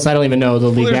person. Plus, I don't even know the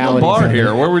There's no legalities. bar of it.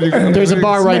 here. Where would you go? There's a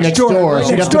bar right next door.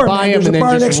 So you Next have to door, buy man. them There's and a then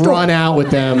bar just next door. run out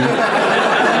with them.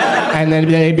 And then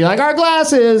they'd be like, our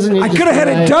glasses. And I could have had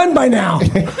it done by now.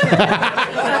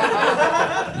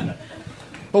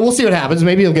 But we'll see what happens.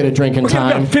 Maybe you'll get a drink in I've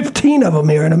time. got 15 of them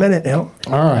here in a minute now.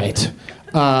 All right.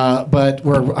 But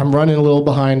I'm running a little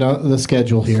behind the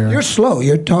schedule here. You're slow.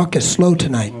 Your talk is slow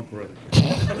tonight.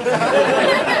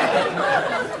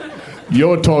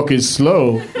 Your talk is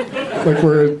slow. Like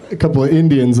we're a couple of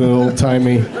Indians and old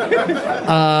timey.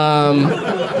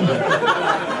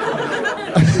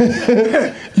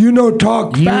 You know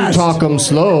talk You fast. talk 'em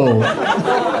slow.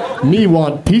 Me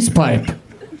want peace pipe.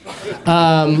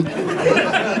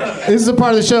 This is a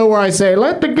part of the show where I say,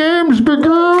 let the games begin.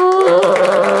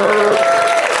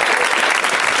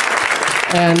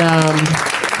 And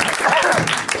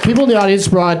people in the audience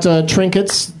brought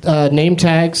trinkets, name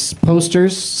tags,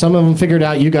 posters. Some of them figured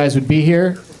out you guys would be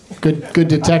here. Good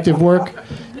detective work.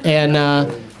 And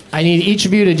I need each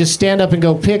of you to just stand up and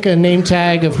go pick a name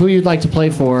tag of who you'd like to play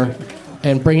for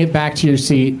and bring it back to your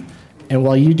seat. And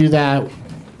while you do that,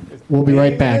 we'll be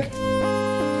right back.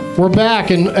 We're back,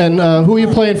 and who are you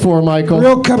playing for, Michael?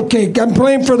 Real Cupcake. I'm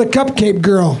playing for the Cupcake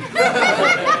Girl.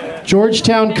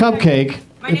 Georgetown Cupcake.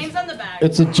 My name's on the bag.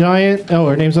 It's a giant. Oh,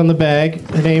 her name's on the bag.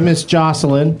 Her name is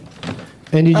Jocelyn.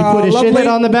 And did you put a Lovely-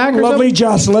 shithead on the back or Lovely something?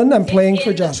 Jocelyn. I'm playing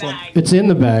for Jocelyn. It's in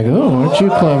the bag. Oh, aren't you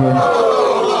clever?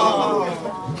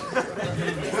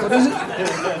 What is it?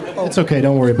 It's okay.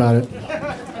 Don't worry about it.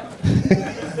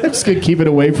 I'm just gonna keep it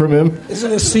away from him. Is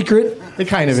it a secret? It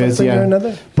kind of is, Something yeah. or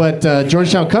another? But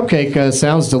Georgetown Cupcake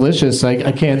sounds delicious.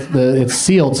 I can't. It's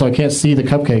sealed, so I can't see the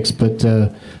cupcakes. But do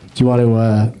you want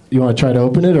to try to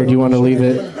open it, or do you want to leave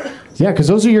it? Yeah, because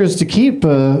those are yours to keep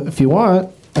if you want.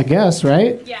 I guess,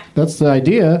 right? Yeah. That's the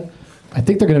idea. I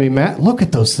think they're going to be mad. Look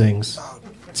at those things.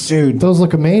 Dude. Those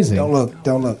look amazing. Don't look.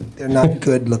 They're not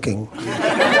good looking.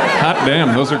 Hot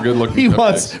damn, those are good looking.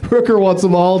 Rooker wants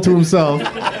them all to himself.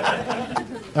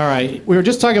 All right. We were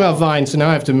just talking about Vine, so now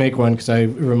I have to make one because it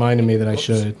reminded me that I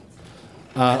should.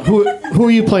 Who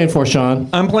are you playing for, Sean?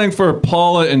 I'm playing for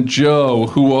Paula and Joe,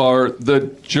 who are the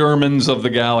Germans of the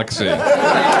galaxy.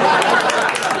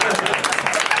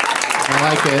 I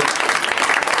like it.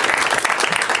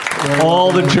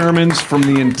 All the Germans from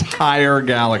the entire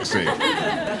galaxy.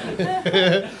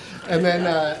 And then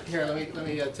here, let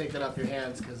me take that off your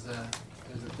hands because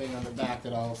there's a thing on the back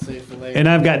that I'll save for later. And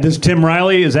I've got this Tim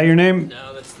Riley. Is that your name?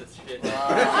 No, that's the shit.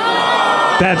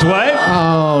 That's what?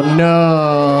 Oh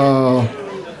no!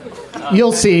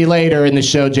 You'll see later in the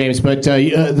show, James. But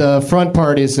the front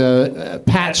part is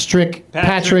Patrick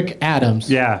Adams.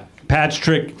 Yeah,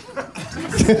 Patrick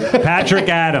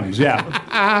Adams.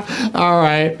 Yeah. All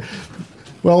right.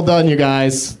 Well done, you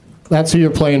guys. That's who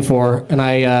you're playing for. And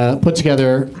I put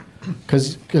together,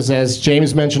 because as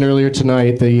James mentioned earlier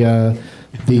tonight, the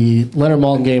Leonard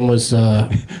Maltin game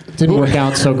didn't work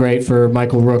out so great for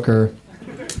Michael Rooker,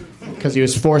 because he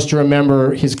was forced to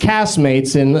remember his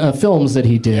castmates in films that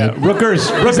he did. Yeah.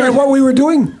 Is that what we were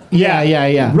doing? Yeah.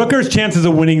 Rooker's chances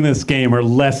of winning this game are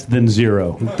less than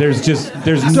 0. There's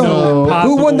no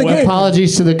possible who won the way. game?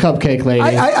 Apologies to the cupcake lady.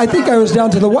 I think I was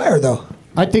down to the wire, though.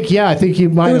 I think you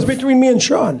might It was have. between me and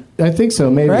Sean. I think so,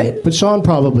 maybe. Right? But Sean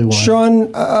probably won. Sean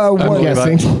won.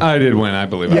 guessing. I did win, I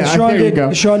believe. Yeah. Sean there you did.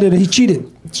 go. Sean did. He cheated.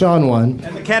 Sean won.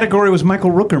 And the category was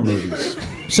Michael Rooker movies.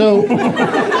 So,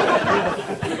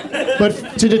 but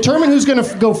to determine who's going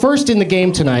to go first in the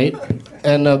game tonight,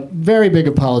 and very big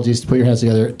apologies to put your hands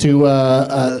together,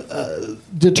 to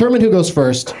determine who goes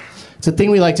first, it's a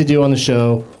thing we like to do on the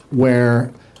show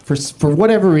where, for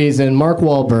whatever reason, Mark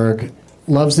Wahlberg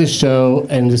loves this show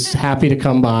and is happy to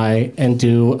come by and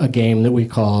do a game that we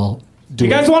call You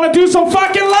guys want to do some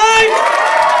fucking live?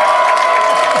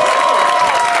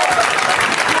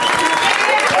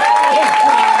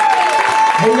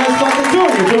 How you guys fucking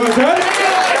doing? You doing good?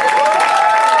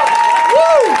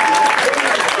 Woo!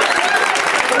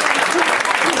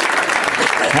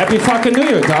 Happy fucking New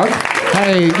Year, dog.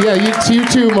 Hey, yeah, you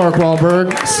too, Mark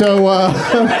Wahlberg. So,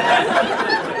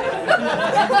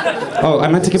 Oh, I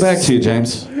meant to get back to you,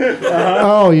 James.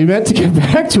 Oh, you meant to get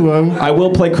back to him. I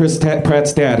will play Chris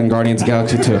Pratt's dad in Guardians of the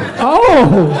Galaxy 2.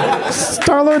 Oh!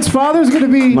 Star-Lord's father's gonna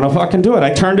be... I'm gonna fucking do it.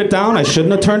 I turned it down. I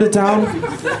shouldn't have turned it down.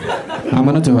 I'm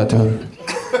gonna do it, dude.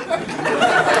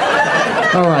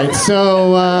 All right,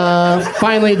 so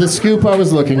finally the scoop I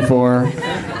was looking for.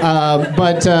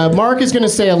 But Mark is going to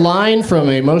say a line from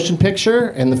a motion picture,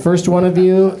 and the first one of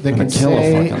you that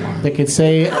can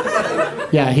say,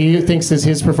 yeah, he thinks that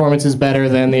his performance is better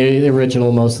than the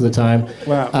original most of the time.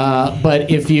 Wow. But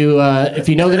if you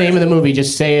know the name of the movie,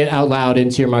 just say it out loud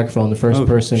into your microphone. The first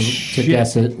person to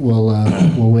guess it will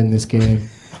win this game.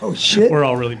 Oh, shit. We're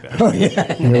all really bad. Oh,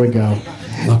 yeah. Here we go.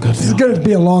 This is going to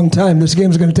be a long time. This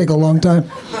game's going to take a long time.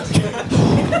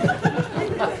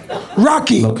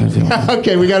 Rocky.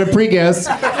 Okay, we got a pre-guess.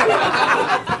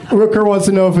 Rooker wants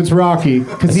to know if it's Rocky,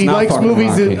 because he likes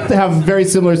movies that have a very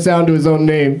similar sound to his own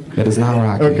name. It is not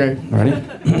Rocky. Okay. Ready?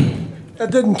 That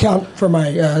didn't count for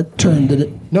my turn, did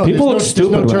it? No, People look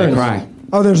stupid when turns. they cry.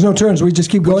 Oh, there's no turns. We just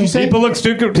keep going. People look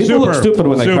stupid. People look stupid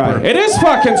when they cry. It is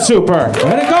fucking super.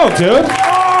 Let it go, dude.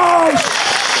 Oh,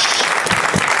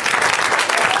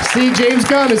 See, James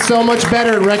Gunn is so much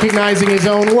better at recognizing his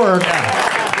own work.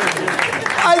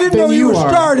 I didn't know you were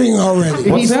starting already.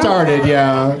 He started,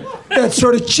 yeah. That's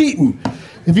sort of cheating.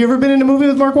 Have you ever been in a movie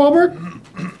with Mark Wahlberg?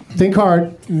 Think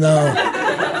hard. No.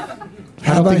 I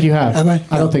don't think you have. Have I?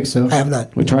 I don't think so. I have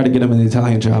not. We tried to get him an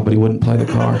Italian job, but he wouldn't play the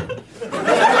car.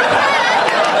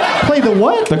 Play the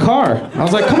what? The car. I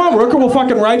was like, come on, Rooker, we'll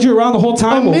fucking ride you around the whole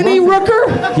time. A mini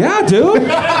Rooker? Yeah, dude.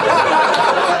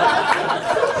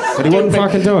 But he wouldn't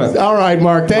fucking do it. All right,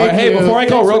 Mark, thank you. Hey, before I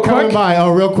go, Thanks real for coming quick. by.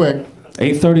 Oh, real quick.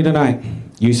 8:30 tonight.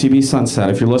 UCB Sunset.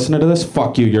 If you're listening to this,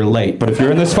 fuck you, you're late. But if you're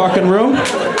in this fucking room,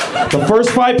 the first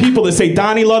 5 people that say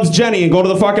Donnie loves Jenny and go to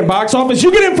the fucking box office,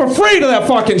 you get in for free to that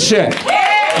fucking shit.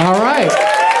 All right.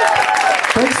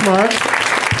 Thanks, Mark.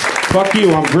 Fuck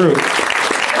you, I'm Groot.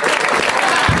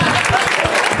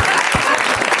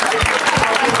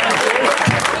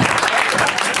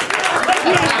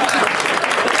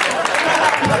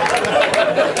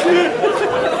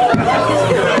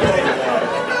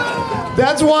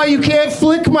 That's why you can't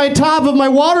flick my top of my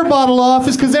water bottle off,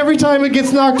 is because every time it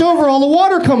gets knocked over, all the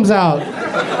water comes out.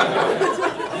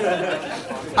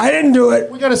 I didn't do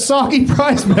it. We got a soggy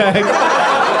prize bag.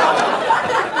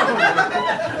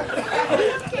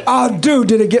 Oh, dude,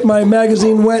 did it get my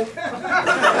magazine wet?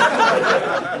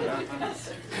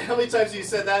 How many times have you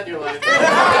said that in your life?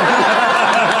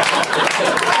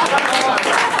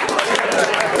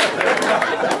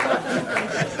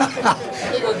 I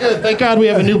think we're good. Thank God we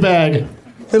have a new bag.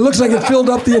 It looks like it filled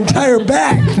up the entire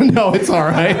bag. No, it's all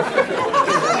right.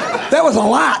 That was a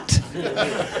lot.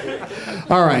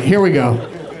 All right, here we go.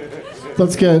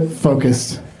 Let's get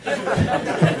focused.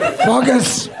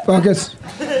 Focus.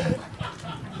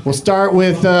 We'll start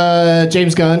with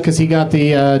James Gunn, because he got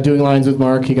the doing lines with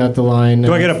Mark. He got the line.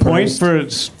 Do I get a point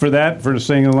first. for that, for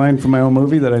saying a line from my own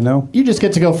movie that I know? You just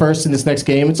get to go first in this next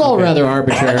game. It's all rather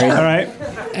arbitrary. All right.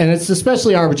 And it's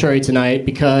especially arbitrary tonight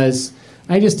because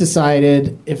I just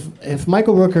decided if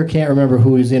Michael Rooker can't remember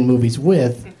who he's in movies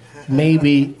with,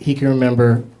 maybe he can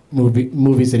remember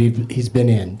movies that he's been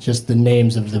in, just the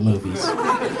names of the movies.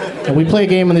 And we play a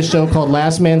game on this show called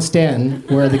Last Man Standing,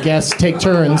 where the guests take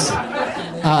turns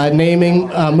naming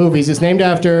movies. It's named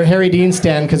after Harry Dean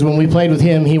Stanton, because when we played with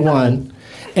him, he won.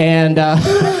 And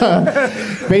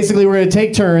basically, we're going to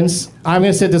take turns. I'm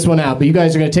going to sit this one out, but you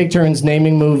guys are going to take turns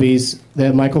naming movies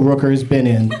that Michael Rooker has been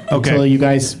in. Okay. Until you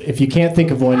guys, if you can't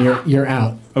think of one, you're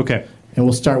out. Okay. And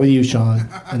we'll start with you, Sean,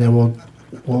 and then we'll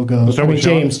go. We'll start with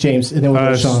James, and then we'll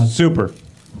go Sean. Super.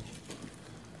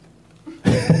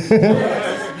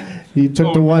 You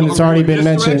took the one that's already been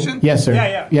mentioned. direction? Yes,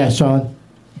 sir. Yeah, Sean.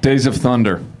 Days of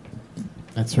Thunder.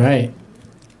 That's right.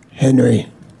 Henry.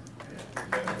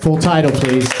 Full title,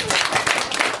 please.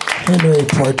 Henry,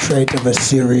 Portrait of a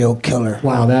Serial Killer.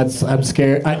 Wow, I'm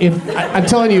scared. I'm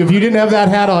telling you, if you didn't have that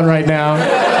hat on right now,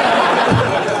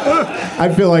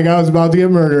 I feel like I was about to get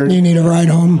murdered. You need a ride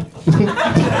home?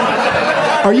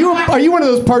 Are you one of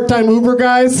those part-time Uber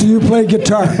guys? Do you play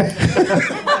guitar?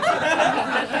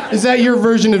 Is that your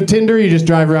version of Tinder? You just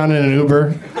drive around in an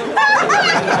Uber,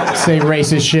 say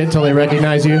racist shit till they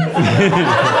recognize you?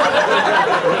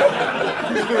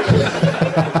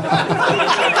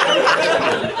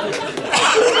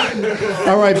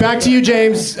 All right, back to you,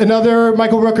 James. Another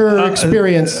Michael Rooker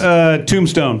experience.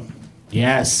 Tombstone.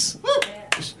 Yes.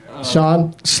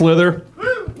 Sean? Slither.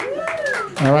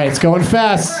 All right, it's going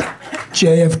fast.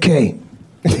 JFK.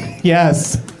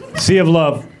 Yes. Sea of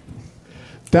Love.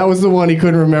 That was the one he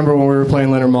couldn't remember when we were playing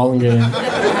Leonard Maltin game.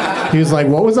 He was like,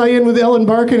 what was I in with Ellen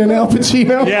Barkin and Al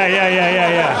Pacino?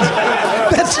 Yeah.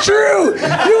 That's true.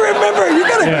 You remember.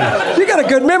 You got a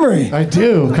good memory. I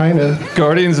do, kind of.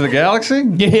 Guardians of the Galaxy?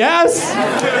 Yes.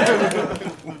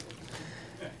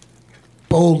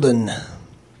 Bolden.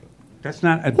 That's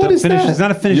not a What is finish. that? It's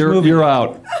not a finished movie. You're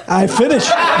out. I finished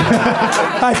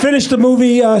the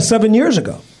movie 7 years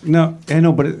ago. No, I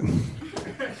know, but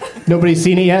Nobody's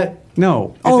seen it yet?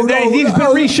 no. Oh, He's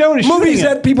been re-shown. Movies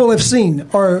that people have seen,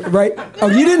 or right? Oh,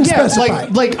 you didn't specify.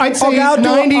 Like I'd say Okay, I'll go-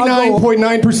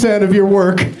 99.9% of your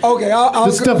work. Okay, I'll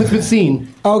The stuff that's been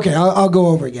seen. Okay, I'll go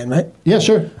over again, right? Yeah,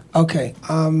 sure. Okay.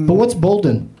 But what's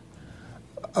Bolden?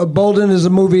 Bolden is a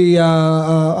movie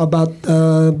about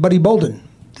Buddy Bolden,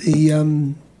 the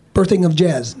birthing of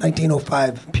jazz,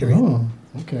 1905 period. Oh,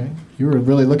 okay. You were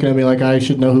really looking at me like I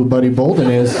should know who Buddy Bolden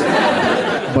is.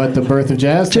 But the birth of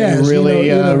jazz thing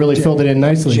really filled it in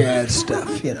nicely. Jazz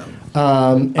stuff, you know.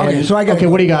 Okay, so I got. Okay,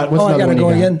 what do you got? What's another I gotta one go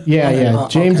you got? again. Yeah.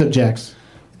 James objects.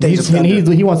 Days of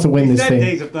Thunder. He wants to win this thing.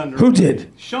 Days of Thunder. Who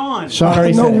did? Sean. Sean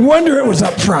already No said it. wonder it was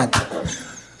up front.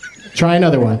 Try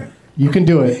another one. You can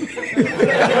do it.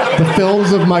 The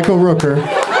films of Michael Rooker.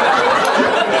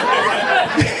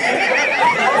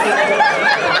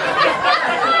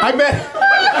 I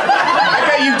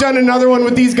bet you've done another one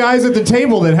with these guys at the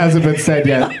table that hasn't been said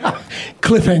yet.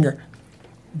 Cliffhanger.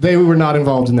 They were not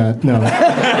involved in that, no.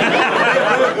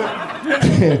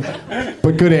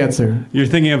 But good answer. You're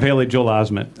thinking of Haley Joel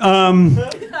Osment.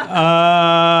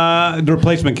 The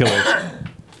Replacement Killers.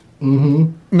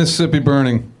 Mm-hmm. Mississippi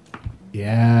Burning.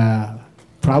 Yeah.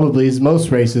 Probably his most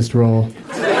racist role.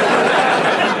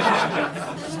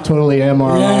 Totally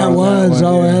MRR. Yeah, it was.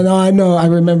 One, yeah. I know. I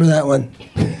remember that one.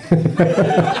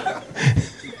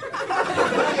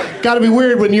 Got to be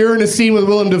weird when you're in a scene with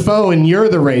Willem Dafoe and you're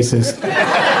the racist.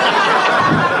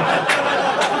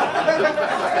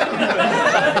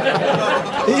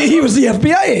 He was the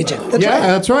FBI agent. That's right.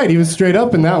 That's right. He was straight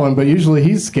up in that one, but usually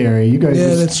he's scary. You guys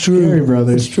are that's true. scary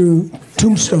brothers. That's true.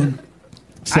 Tombstone.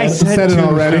 I said it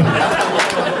already.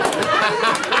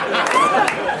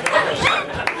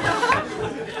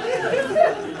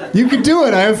 You can do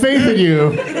it. I have faith in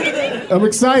you. I'm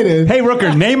excited. Hey,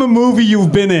 Rooker, name a movie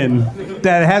you've been in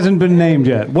that hasn't been named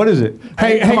yet. What is it?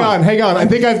 Hey, hang on. I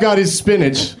think I've got his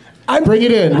spinach. Bring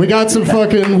it in. We got some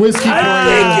fucking whiskey for you. I'm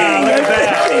thinking.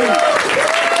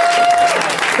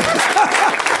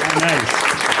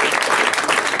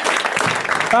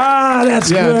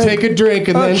 That's Yeah, good. take a drink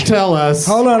and then tell us.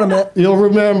 Hold on a minute. You'll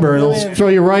remember. It'll throw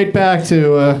you right back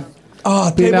to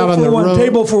being out Table on for the one. road.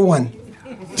 Table for one.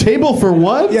 Table for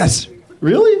one? Yes.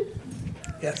 Really?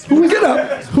 Yes. Get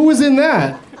up. Who was in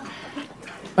that?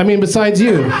 I mean, besides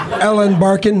you. Ellen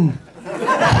Barkin. Is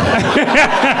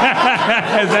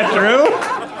that true?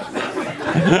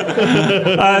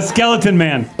 Skeleton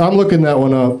Man. I'm looking that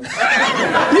one up.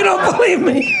 You don't believe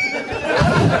me?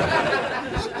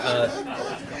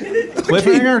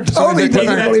 Cliffhanger? Totally Somebody say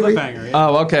doesn't Cliffhanger? believe me. Cliffhanger.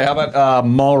 Oh, okay. How about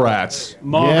Mallrats?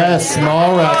 Yes,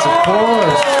 Mallrats, of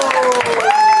course.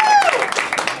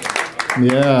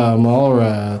 Yeah,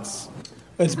 Mallrats.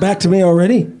 It's back to me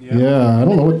already. Yeah, I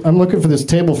don't know. I'm looking for this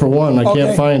table for one. I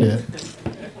can't find it.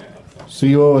 So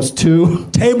you owe us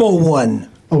 2. Table 1.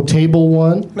 Oh, Table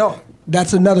 1? No,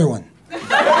 that's another one.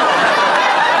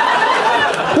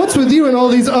 What's with you and all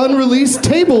these unreleased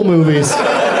Table movies?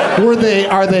 Were they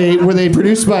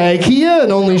produced by IKEA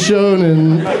and only shown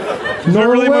in Is there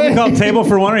really a movie called Table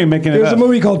for One, or are you making it There's up? a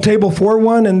movie called Table for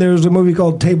One, and there's a movie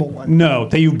called Table One. No,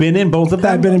 that you've been in both of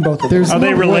them? I've been in both of them. Are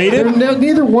they related?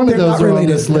 Neither one of They're those not are on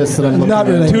related. this list that I'm looking Not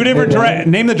at. related. Two different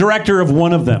name the director of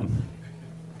one of them.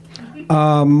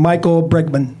 Michael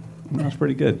Bregman. That's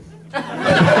pretty good. You're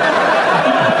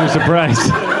surprised.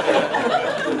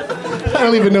 I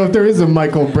don't even know if there is a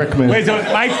Michael Brickman. Wait, so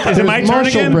is it my turn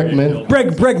Marshall again? Brickman.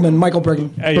 Bregman, Michael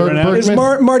Bregman. Hey, you run out? It's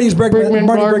Marty's Bregman,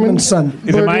 Marty Bregman's son.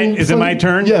 Is it my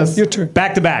turn? Yes. Your turn.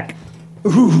 Back to back.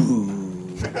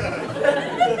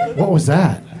 What was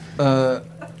that?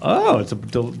 Oh, it's a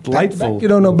delightful. You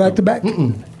don't know Back to Back?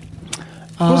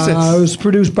 Who's It was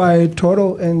produced by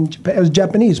Toro and it was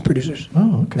Japanese producers.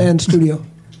 Oh, okay. And studio.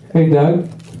 Hey, Doug.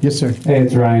 Yes, sir. Hey,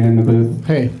 it's Ryan in the booth.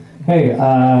 Hey. Hey,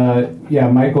 yeah,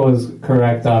 Michael is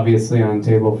correct, obviously, on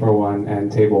Table for One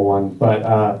and Table One, but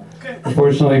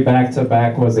unfortunately, Back to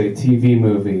Back was a TV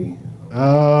movie.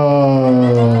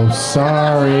 Oh,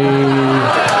 sorry.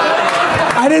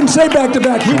 I didn't say Back to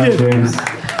Back. He did. James.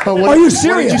 Oh, Are you What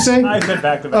serious? did you say? I said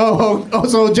back to back. Oh,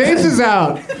 so James is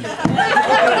out.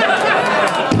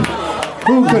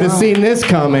 Who could have seen this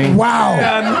coming?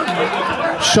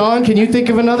 Wow. Sean, can you think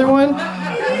of another one?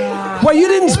 Well, you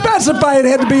didn't specify it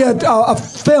had to be a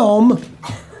film.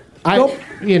 I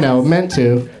meant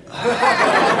to.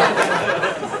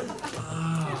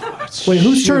 Wait,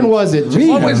 whose turn was it?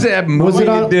 What was that movie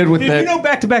you did with Did that? you know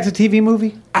Back to Back's a TV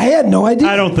movie? I had no idea.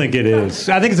 I don't think it is.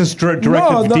 I think it's a direct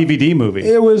No, no. DVD movie.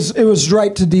 It was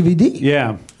right to DVD.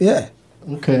 Yeah. Yeah.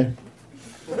 Okay.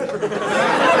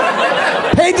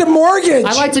 Paid the mortgage.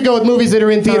 I like to go with movies that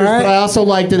are in theaters, All right. but I also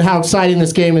like how exciting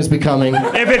this game is becoming.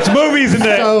 If it's movies in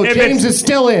the So if James it's, is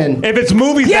still in. if it's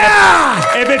movies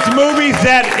if it's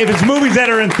movies that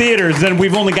are in theaters, then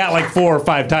we've only got like 4 or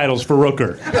 5 titles for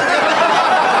Rooker.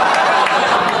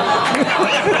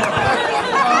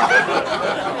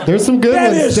 There's some good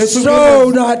That ones. is There's some so good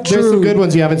ones. not There's some true. good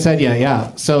ones you haven't said yet.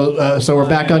 Yeah. So we're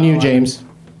back on you, James.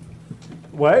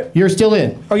 What? You're still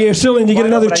in. Oh, you're still in. You get Well, I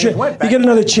know, another but I chance. just went You back get to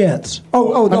another back. chance.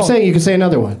 Oh, no. I'm saying you can say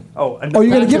another one. Oh, Oh,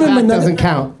 you're gonna give him Back-to-back another. doesn't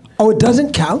count. Oh, it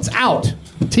doesn't count. Out.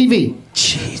 TV.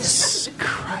 Jesus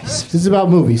Christ. This is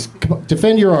about movies. Come on,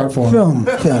 defend your art form. Film.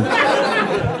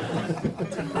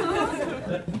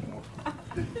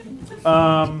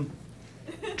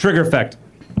 Trigger Effect.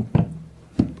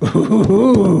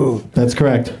 That's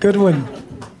correct. Good one.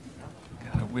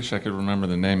 I wish I could remember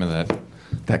the name of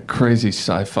that crazy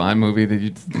sci-fi movie that you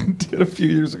did a few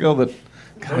years ago. That,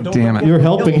 God damn it! You're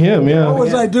helping him, yeah. What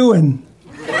was I doing?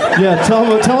 Yeah, tell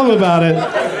him about it. Was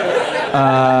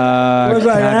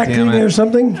I acting or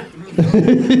something?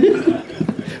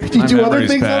 Did you My do other memory's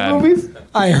things bad. on movies?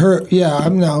 I hurt. Yeah,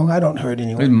 I don't hurt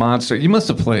anyone. Monster. You must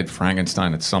have played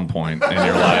Frankenstein at some point in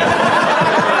your life.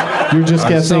 You're just Or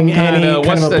guessing some any kind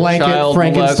what's of a that blanket child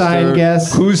Frankenstein molester?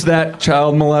 guess. Who's that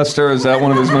child molester? Is that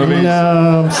one of his movies?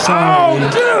 No, I'm sorry.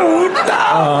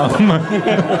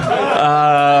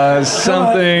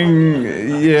 Something.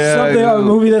 Yeah. Something. A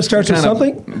movie that starts with kind of-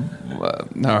 something.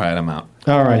 All right, I'm out.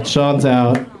 All right, Sean's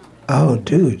out. Oh,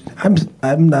 dude, I'm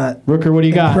not Rooker, what do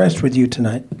you got? impressed with you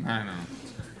tonight. I know.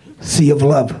 Sea of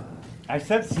Love. I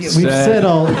said We've said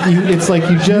all. It's like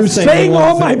you just You're say saying the ones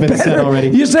all that my have been said better. already.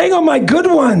 You're saying all my good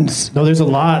ones. No, there's a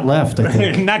lot left, I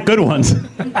think. Not good ones.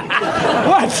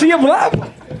 What? Sea of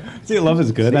Love? See, Love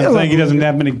is good. Sea I'm of saying he Love. doesn't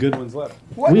have many good ones left.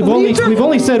 What? We've What are you only talking we've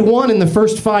only about? said one in the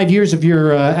first 5 years of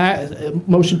your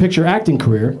motion picture acting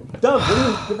carear. Doug, what are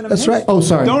you giving him That's right. Oh,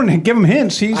 sorry. Don't give him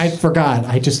hints. He's. I forgot.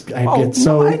 I Oh, get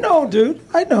so. no, I know, dude.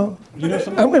 I know.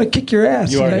 I'm gonna kick your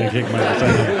ass. You are tonight. going to kick my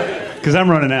ass. Because I'm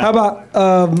running out. How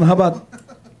about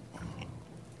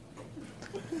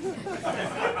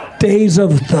Days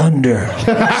of Thunder?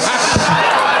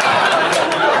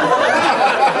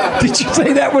 Did you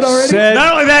say that one already?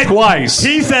 Not only that, twice.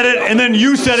 He said it, and then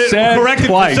you said it, Said corrected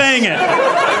twice. for saying it.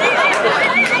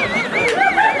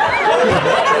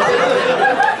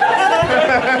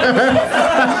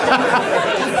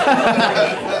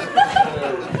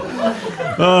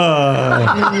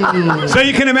 So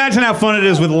you can imagine how fun it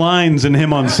is with lines and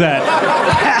him on set.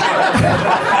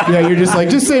 Yeah, you're just like,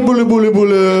 just say bulu bulu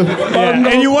bulu. Yeah,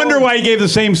 and you wonder why he gave the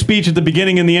same speech at the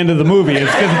beginning and the end of the movie.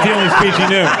 It's because it's the only speech he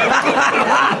knew.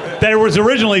 There was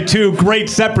originally 2 great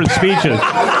separate speeches.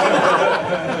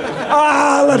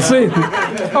 Let's see.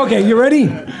 Okay, you ready?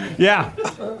 Yeah.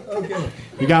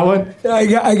 You got one?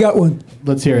 I got one.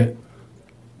 Let's hear it.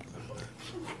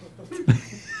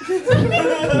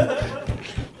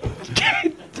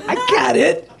 got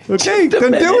it. Okay,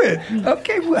 then do it.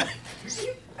 Okay, well,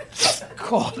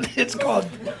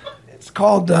 it's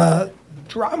called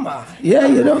drama. Yeah,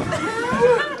 you know.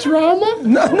 Drama?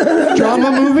 No.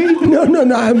 Drama movie? No.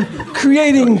 I'm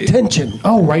creating tension.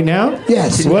 Oh, right now?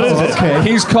 Yes. What is it? Okay.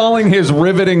 He's calling his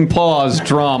riveting pause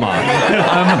drama.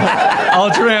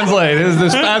 I'll translate. It is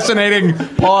this fascinating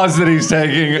pause that he's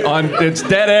taking on. It's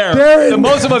dead air. That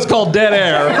most of us call dead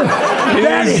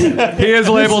air. He is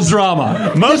labeled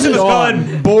drama. Most of us call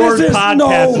it bored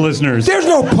podcast listeners. There's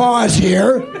no pause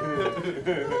here.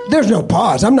 There's no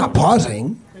pause. I'm not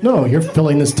pausing. No, you're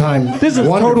filling this time. This is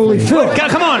totally filled.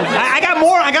 Come on. I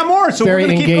got more. So Very we're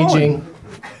gonna engaging. Keep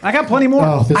going. I got plenty more.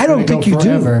 Oh, this I is don't gonna think go you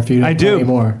do. forever if you I don't do. Any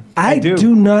more. I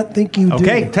do not think you do.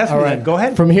 Okay, test me. All Then. right. Go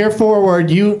ahead. From here forward,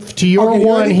 to your Okay,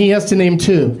 one, ready? he has to name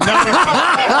two.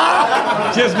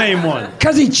 Just name one.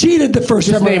 Because he cheated the first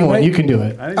Just time. name around, one. right? You can do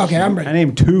it. Okay, I'm ready. I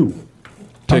named two.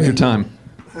 Take your time.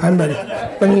 I'm ready.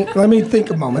 Let me think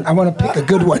a moment. I want to pick a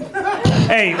good one.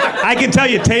 Hey, I can tell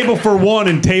you, Table for One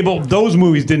and those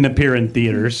movies didn't appear in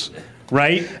theaters,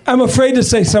 right? I'm afraid to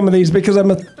say some of these because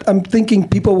I'm thinking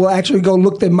people will actually go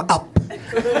look them up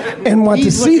and want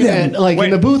to see them. In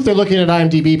the booth, they're looking at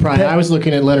IMDb Prime. I was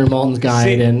looking at Leonard Maltin's guide,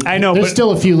 See, and I know, there's but-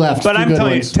 still a few left. But few I'm good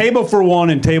telling ones. you, Table for One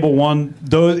and Table One,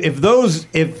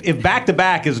 if back to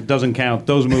back doesn't count,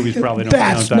 those movies probably don't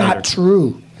That's count not either.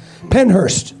 true.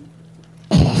 Penhurst.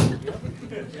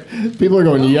 People are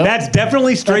going, yep. That's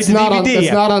definitely straight to That's not DVD. on-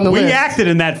 that's not on the we list. acted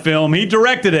in that film. He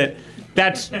directed it.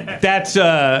 That's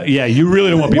yeah. You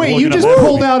really don't want people. Wait, you looking just up that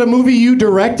pulled movie. out a movie you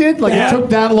directed? Like Yeah. it took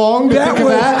that long to think of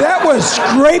that? That was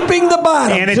scraping the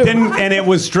bottom. And it too. didn't. And it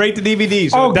was straight to DVD.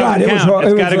 So Oh it doesn't God, count.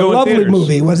 It's it got was to a go in lovely theaters.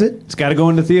 movie, was it? It's got to go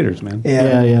into theaters, man.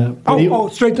 Yeah. But he-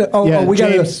 Straight to. yeah, we got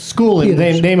to James, school him.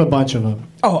 Name a bunch of them.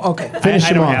 Oh, okay. Finish I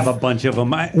him don't off. have a bunch of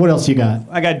them. What else you got?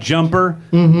 I got Jumper.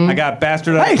 Mm-hmm. I got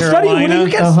Bastard Out Hey, of study. Carolina.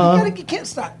 You can't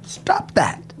stop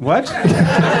that. What?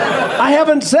 I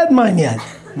haven't said mine yet.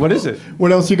 What is it?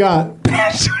 What else you got?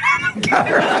 Bastard Out of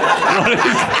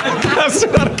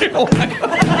Carolina.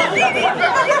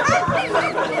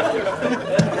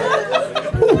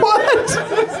 What?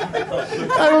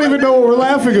 I don't even know what we're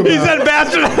laughing about. He said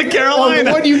Bastard Out of Carolina.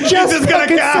 Oh, what you just He's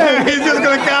fucking said. He's just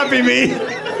gonna copy me.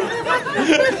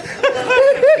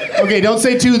 Okay, don't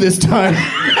say two this time.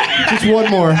 Just one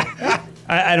more.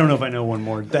 I don't know if I know one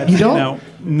more. That's, You don't?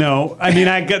 No. I mean,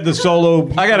 I got the solo.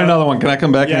 I got another one. Can I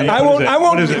come back in? I won't.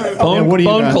 What is it? Bone, what do you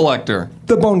Bone got? Collector.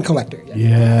 The Bone Collector. Yeah.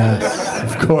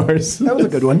 Yes, of course. That was a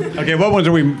good one. Okay, what ones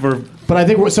are we? But I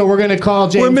think we're going to call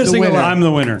James We're missing the a winner. lot. I'm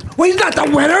the winner. Well, he's not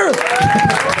the winner.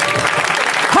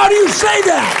 How do you say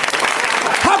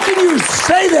that? How can you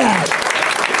say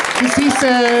that? Because he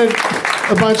said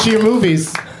a bunch of your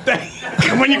movies.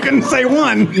 When you couldn't say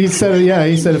one. He said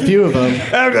a few of them.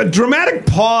 A dramatic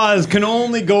pause can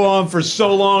only go on for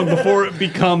so long before it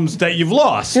becomes that you've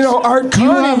lost. You know, Art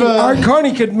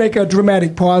Carney could make a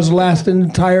dramatic pause last an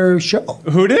entire show.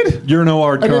 Who did? You're no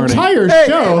Art An Carney. entire Hey,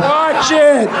 show. watch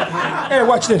it. Hey,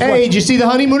 watch this. Hey, watch. did you see the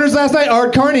Honeymooners last night?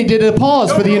 Art Carney did a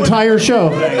pause for the entire show.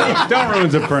 Don't ruin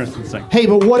the person's thing. Hey,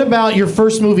 but what about your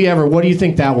first movie ever? What do you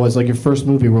think that was? Like your first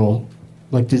movie role?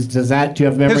 Like does that? Do you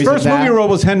have memories His first of that? movie role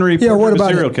was Henry, Yeah, what the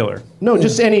about serial it? killer. No,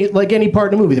 just any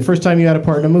part in a movie. The first time you had a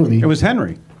part in a movie. It was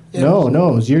Henry. No,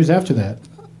 it was years after that.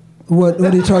 What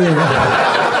are you talking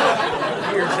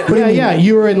about? Yeah.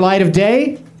 You were in Light of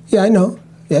Day, Yeah, I know.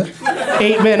 Yeah.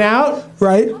 8 Men Out,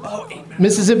 Right.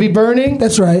 Mississippi Burning.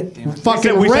 That's right.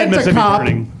 Fucking we said Rent a Mississippi Cop.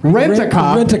 Burning. Rent a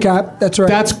Cop. Rent a Cop. That's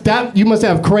right. That. You must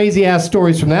have crazy ass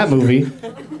stories from that movie,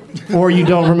 or you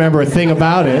don't remember a thing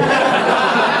about it.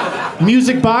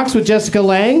 Music Box with Jessica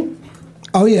Lange.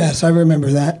 Oh yes, I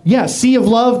remember that. Yeah, Sea of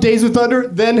Love, Days with Thunder,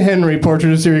 then Henry,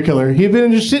 Portrait of a Serial Killer. He'd been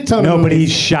in a shit ton of No, but he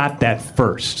movies. shot that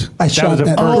first. I that shot was the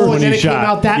that first first. Oh, one and then he it came shot.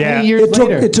 out that yeah. many years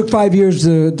later. It took 5 years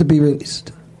to be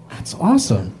released. That's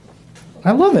awesome.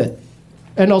 I love it.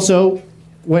 And also,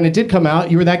 when it did come out,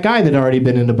 you were that guy that had already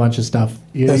been in a bunch of stuff.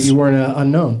 You weren't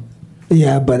unknown.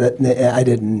 Yeah, but I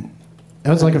didn't.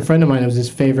 That was like a friend of mine. It was his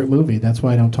favorite movie. That's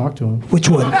why I don't talk to him. Which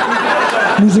one?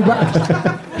 Music Box.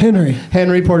 Henry.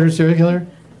 Henry, Portrait of a Serial Killer.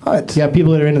 What? Yeah,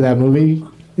 people that are into that movie.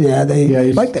 Yeah, they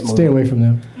You like that movie. Stay away from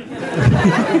them.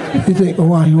 You think,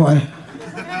 why?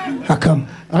 How come?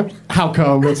 How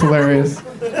come? It's hilarious.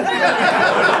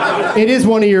 It is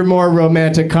one of your more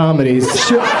romantic comedies.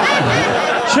 Should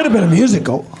have been a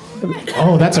musical.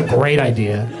 Oh, that's a great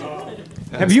idea.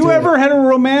 Have you ever had a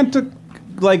romantic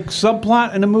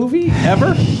subplot in a movie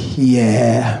ever?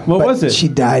 Yeah. What but was it? She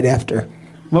died after.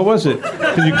 What was it?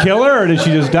 Did you kill her or did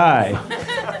she just die?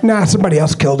 Nah, somebody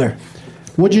else killed her.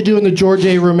 What'd you do in the George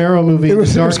A. Romero movie, The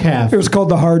Dark Half? It was called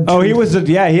The Hard Truth. Oh, he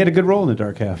had a good role in The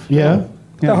Dark Half. Yeah?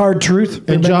 The Hard Truth.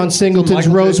 And John Singleton's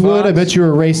Rosewood. I bet you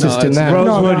were a racist in that.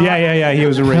 Rosewood, yeah. He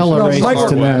was a racist. Hella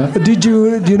racist in that. Do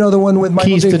you know the one with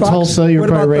Michael Keys J. to Fox? Tulsa, you're what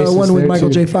probably about racist the one with there, Michael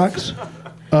too. J. Fox?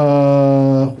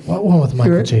 What one with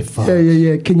Michael J. Fox?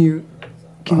 Yeah. Can you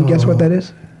guess what that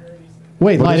is?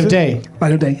 Wait, Light of Day.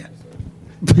 Light of Day.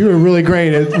 You were really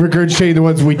great at regurgitating the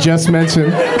ones we just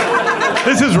mentioned.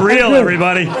 This is real,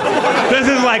 everybody. This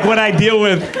is like what I deal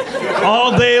with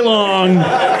all day long,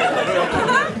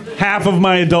 half of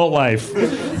my adult life.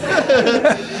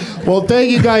 Well, thank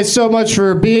you guys so much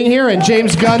for being here, and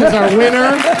James Gunn is our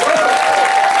winner.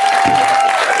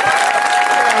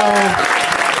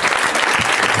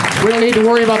 We don't need to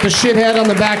worry about the shithead on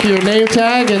the back of your name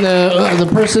tag, and the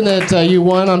person that you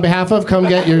won on behalf of, come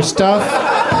get your stuff.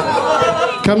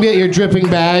 Come get your dripping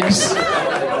bags.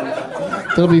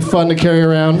 It'll be fun to carry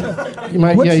around. You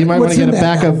might want to get a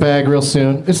backup bag real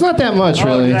soon. It's not that much,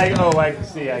 really. I can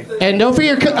see. And don't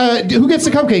forget, who gets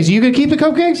the cupcakes? Are you going to keep the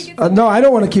cupcakes? No, I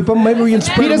don't want to keep them. Maybe we can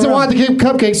spread them. He doesn't want the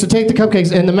cupcakes, so take the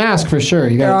cupcakes and the mask for sure.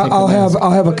 You got to take I'll the mask.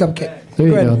 have a cupcake. There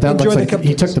you go. That Enjoy looks the like cupcakes.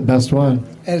 he took the best one.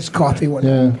 And it's coffee one.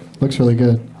 Yeah, looks really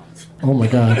good. Oh my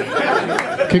God.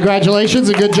 Congratulations,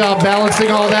 a good job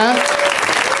balancing all that.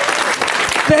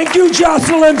 Thank you,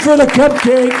 Jocelyn, for the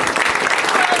cupcake.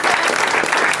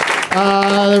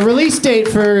 The release date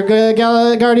for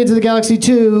Guardians of the Galaxy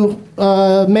 2,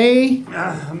 May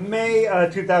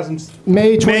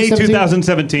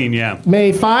 2017, yeah.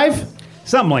 May 5?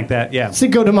 Something like that, yeah.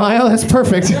 Cinco de Mayo, that's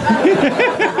perfect.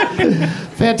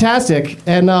 Fantastic.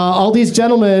 And all these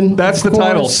gentlemen. That's the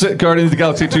title, Guardians of the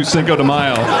Galaxy 2 Cinco de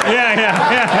Mayo.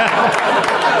 Yeah.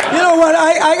 You know what?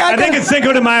 I think it's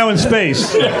Cinco de Mayo in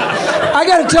space. I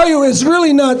got to tell you, it's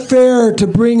really not fair to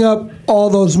bring up all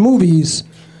those movies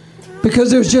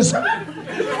because there's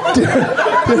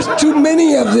too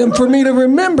many of them for me to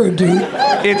remember, dude.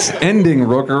 It's ending,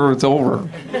 Rooker. It's over.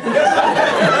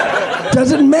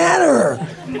 Doesn't matter.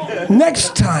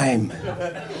 Next time,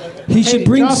 he should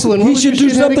bring. Jocelyn, He should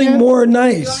do something again? more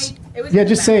nice. Yeah,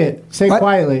 just say it. Say it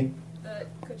quietly.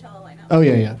 Oh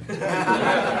yeah.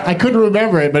 I couldn't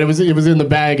remember it, but it was in the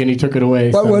bag, and he took it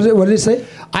away. What was it? What did it say?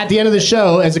 At the end of the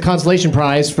show, as a consolation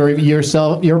prize for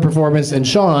your performance and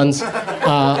Sean's,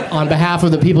 on behalf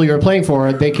of the people you were playing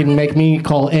for, they can make me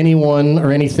call anyone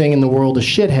or anything in the world a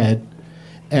shithead,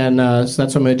 and so that's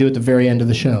what I'm going to do at the very end of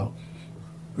the show.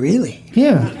 Really?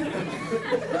 Yeah.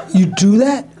 You do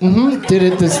that? Mm-hmm. Did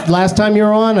it this last time you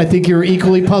were on? I think you were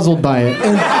equally puzzled by it.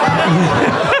 And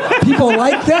people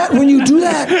like that when you do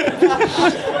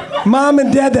that? Mom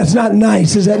and Dad, that's not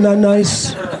nice. Is that not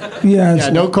nice? Yeah,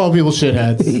 don't call people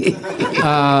shitheads.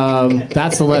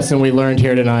 That's the lesson we learned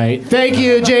here tonight. Thank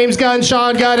you, James Gunn,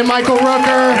 Sean Gunn, and Michael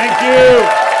Rooker. Thank you.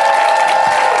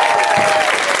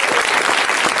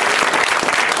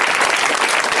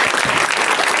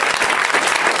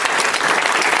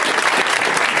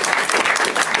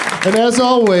 And as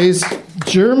always,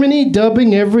 Germany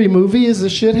dubbing every movie as a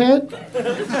shithead.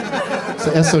 It's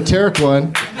an esoteric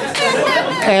one.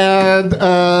 And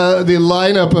the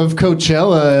lineup of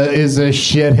Coachella is a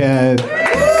shithead.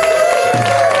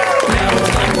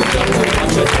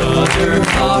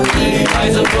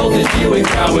 Eyes of golden viewing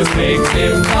prowess makes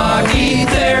him cocky.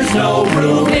 There's no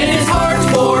room in his heart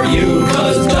for you,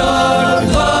 'cause Doug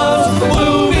loves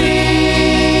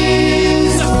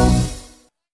movies.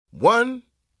 1,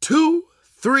 2,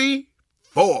 3,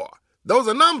 4. Those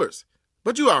are numbers,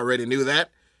 but you already knew that.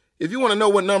 If you want to know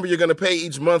what number you're going to pay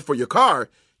each month for your car,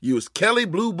 use Kelly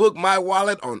Blue Book My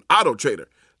Wallet on Auto Trader.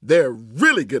 They're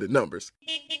really good at numbers.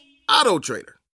 Auto Trader.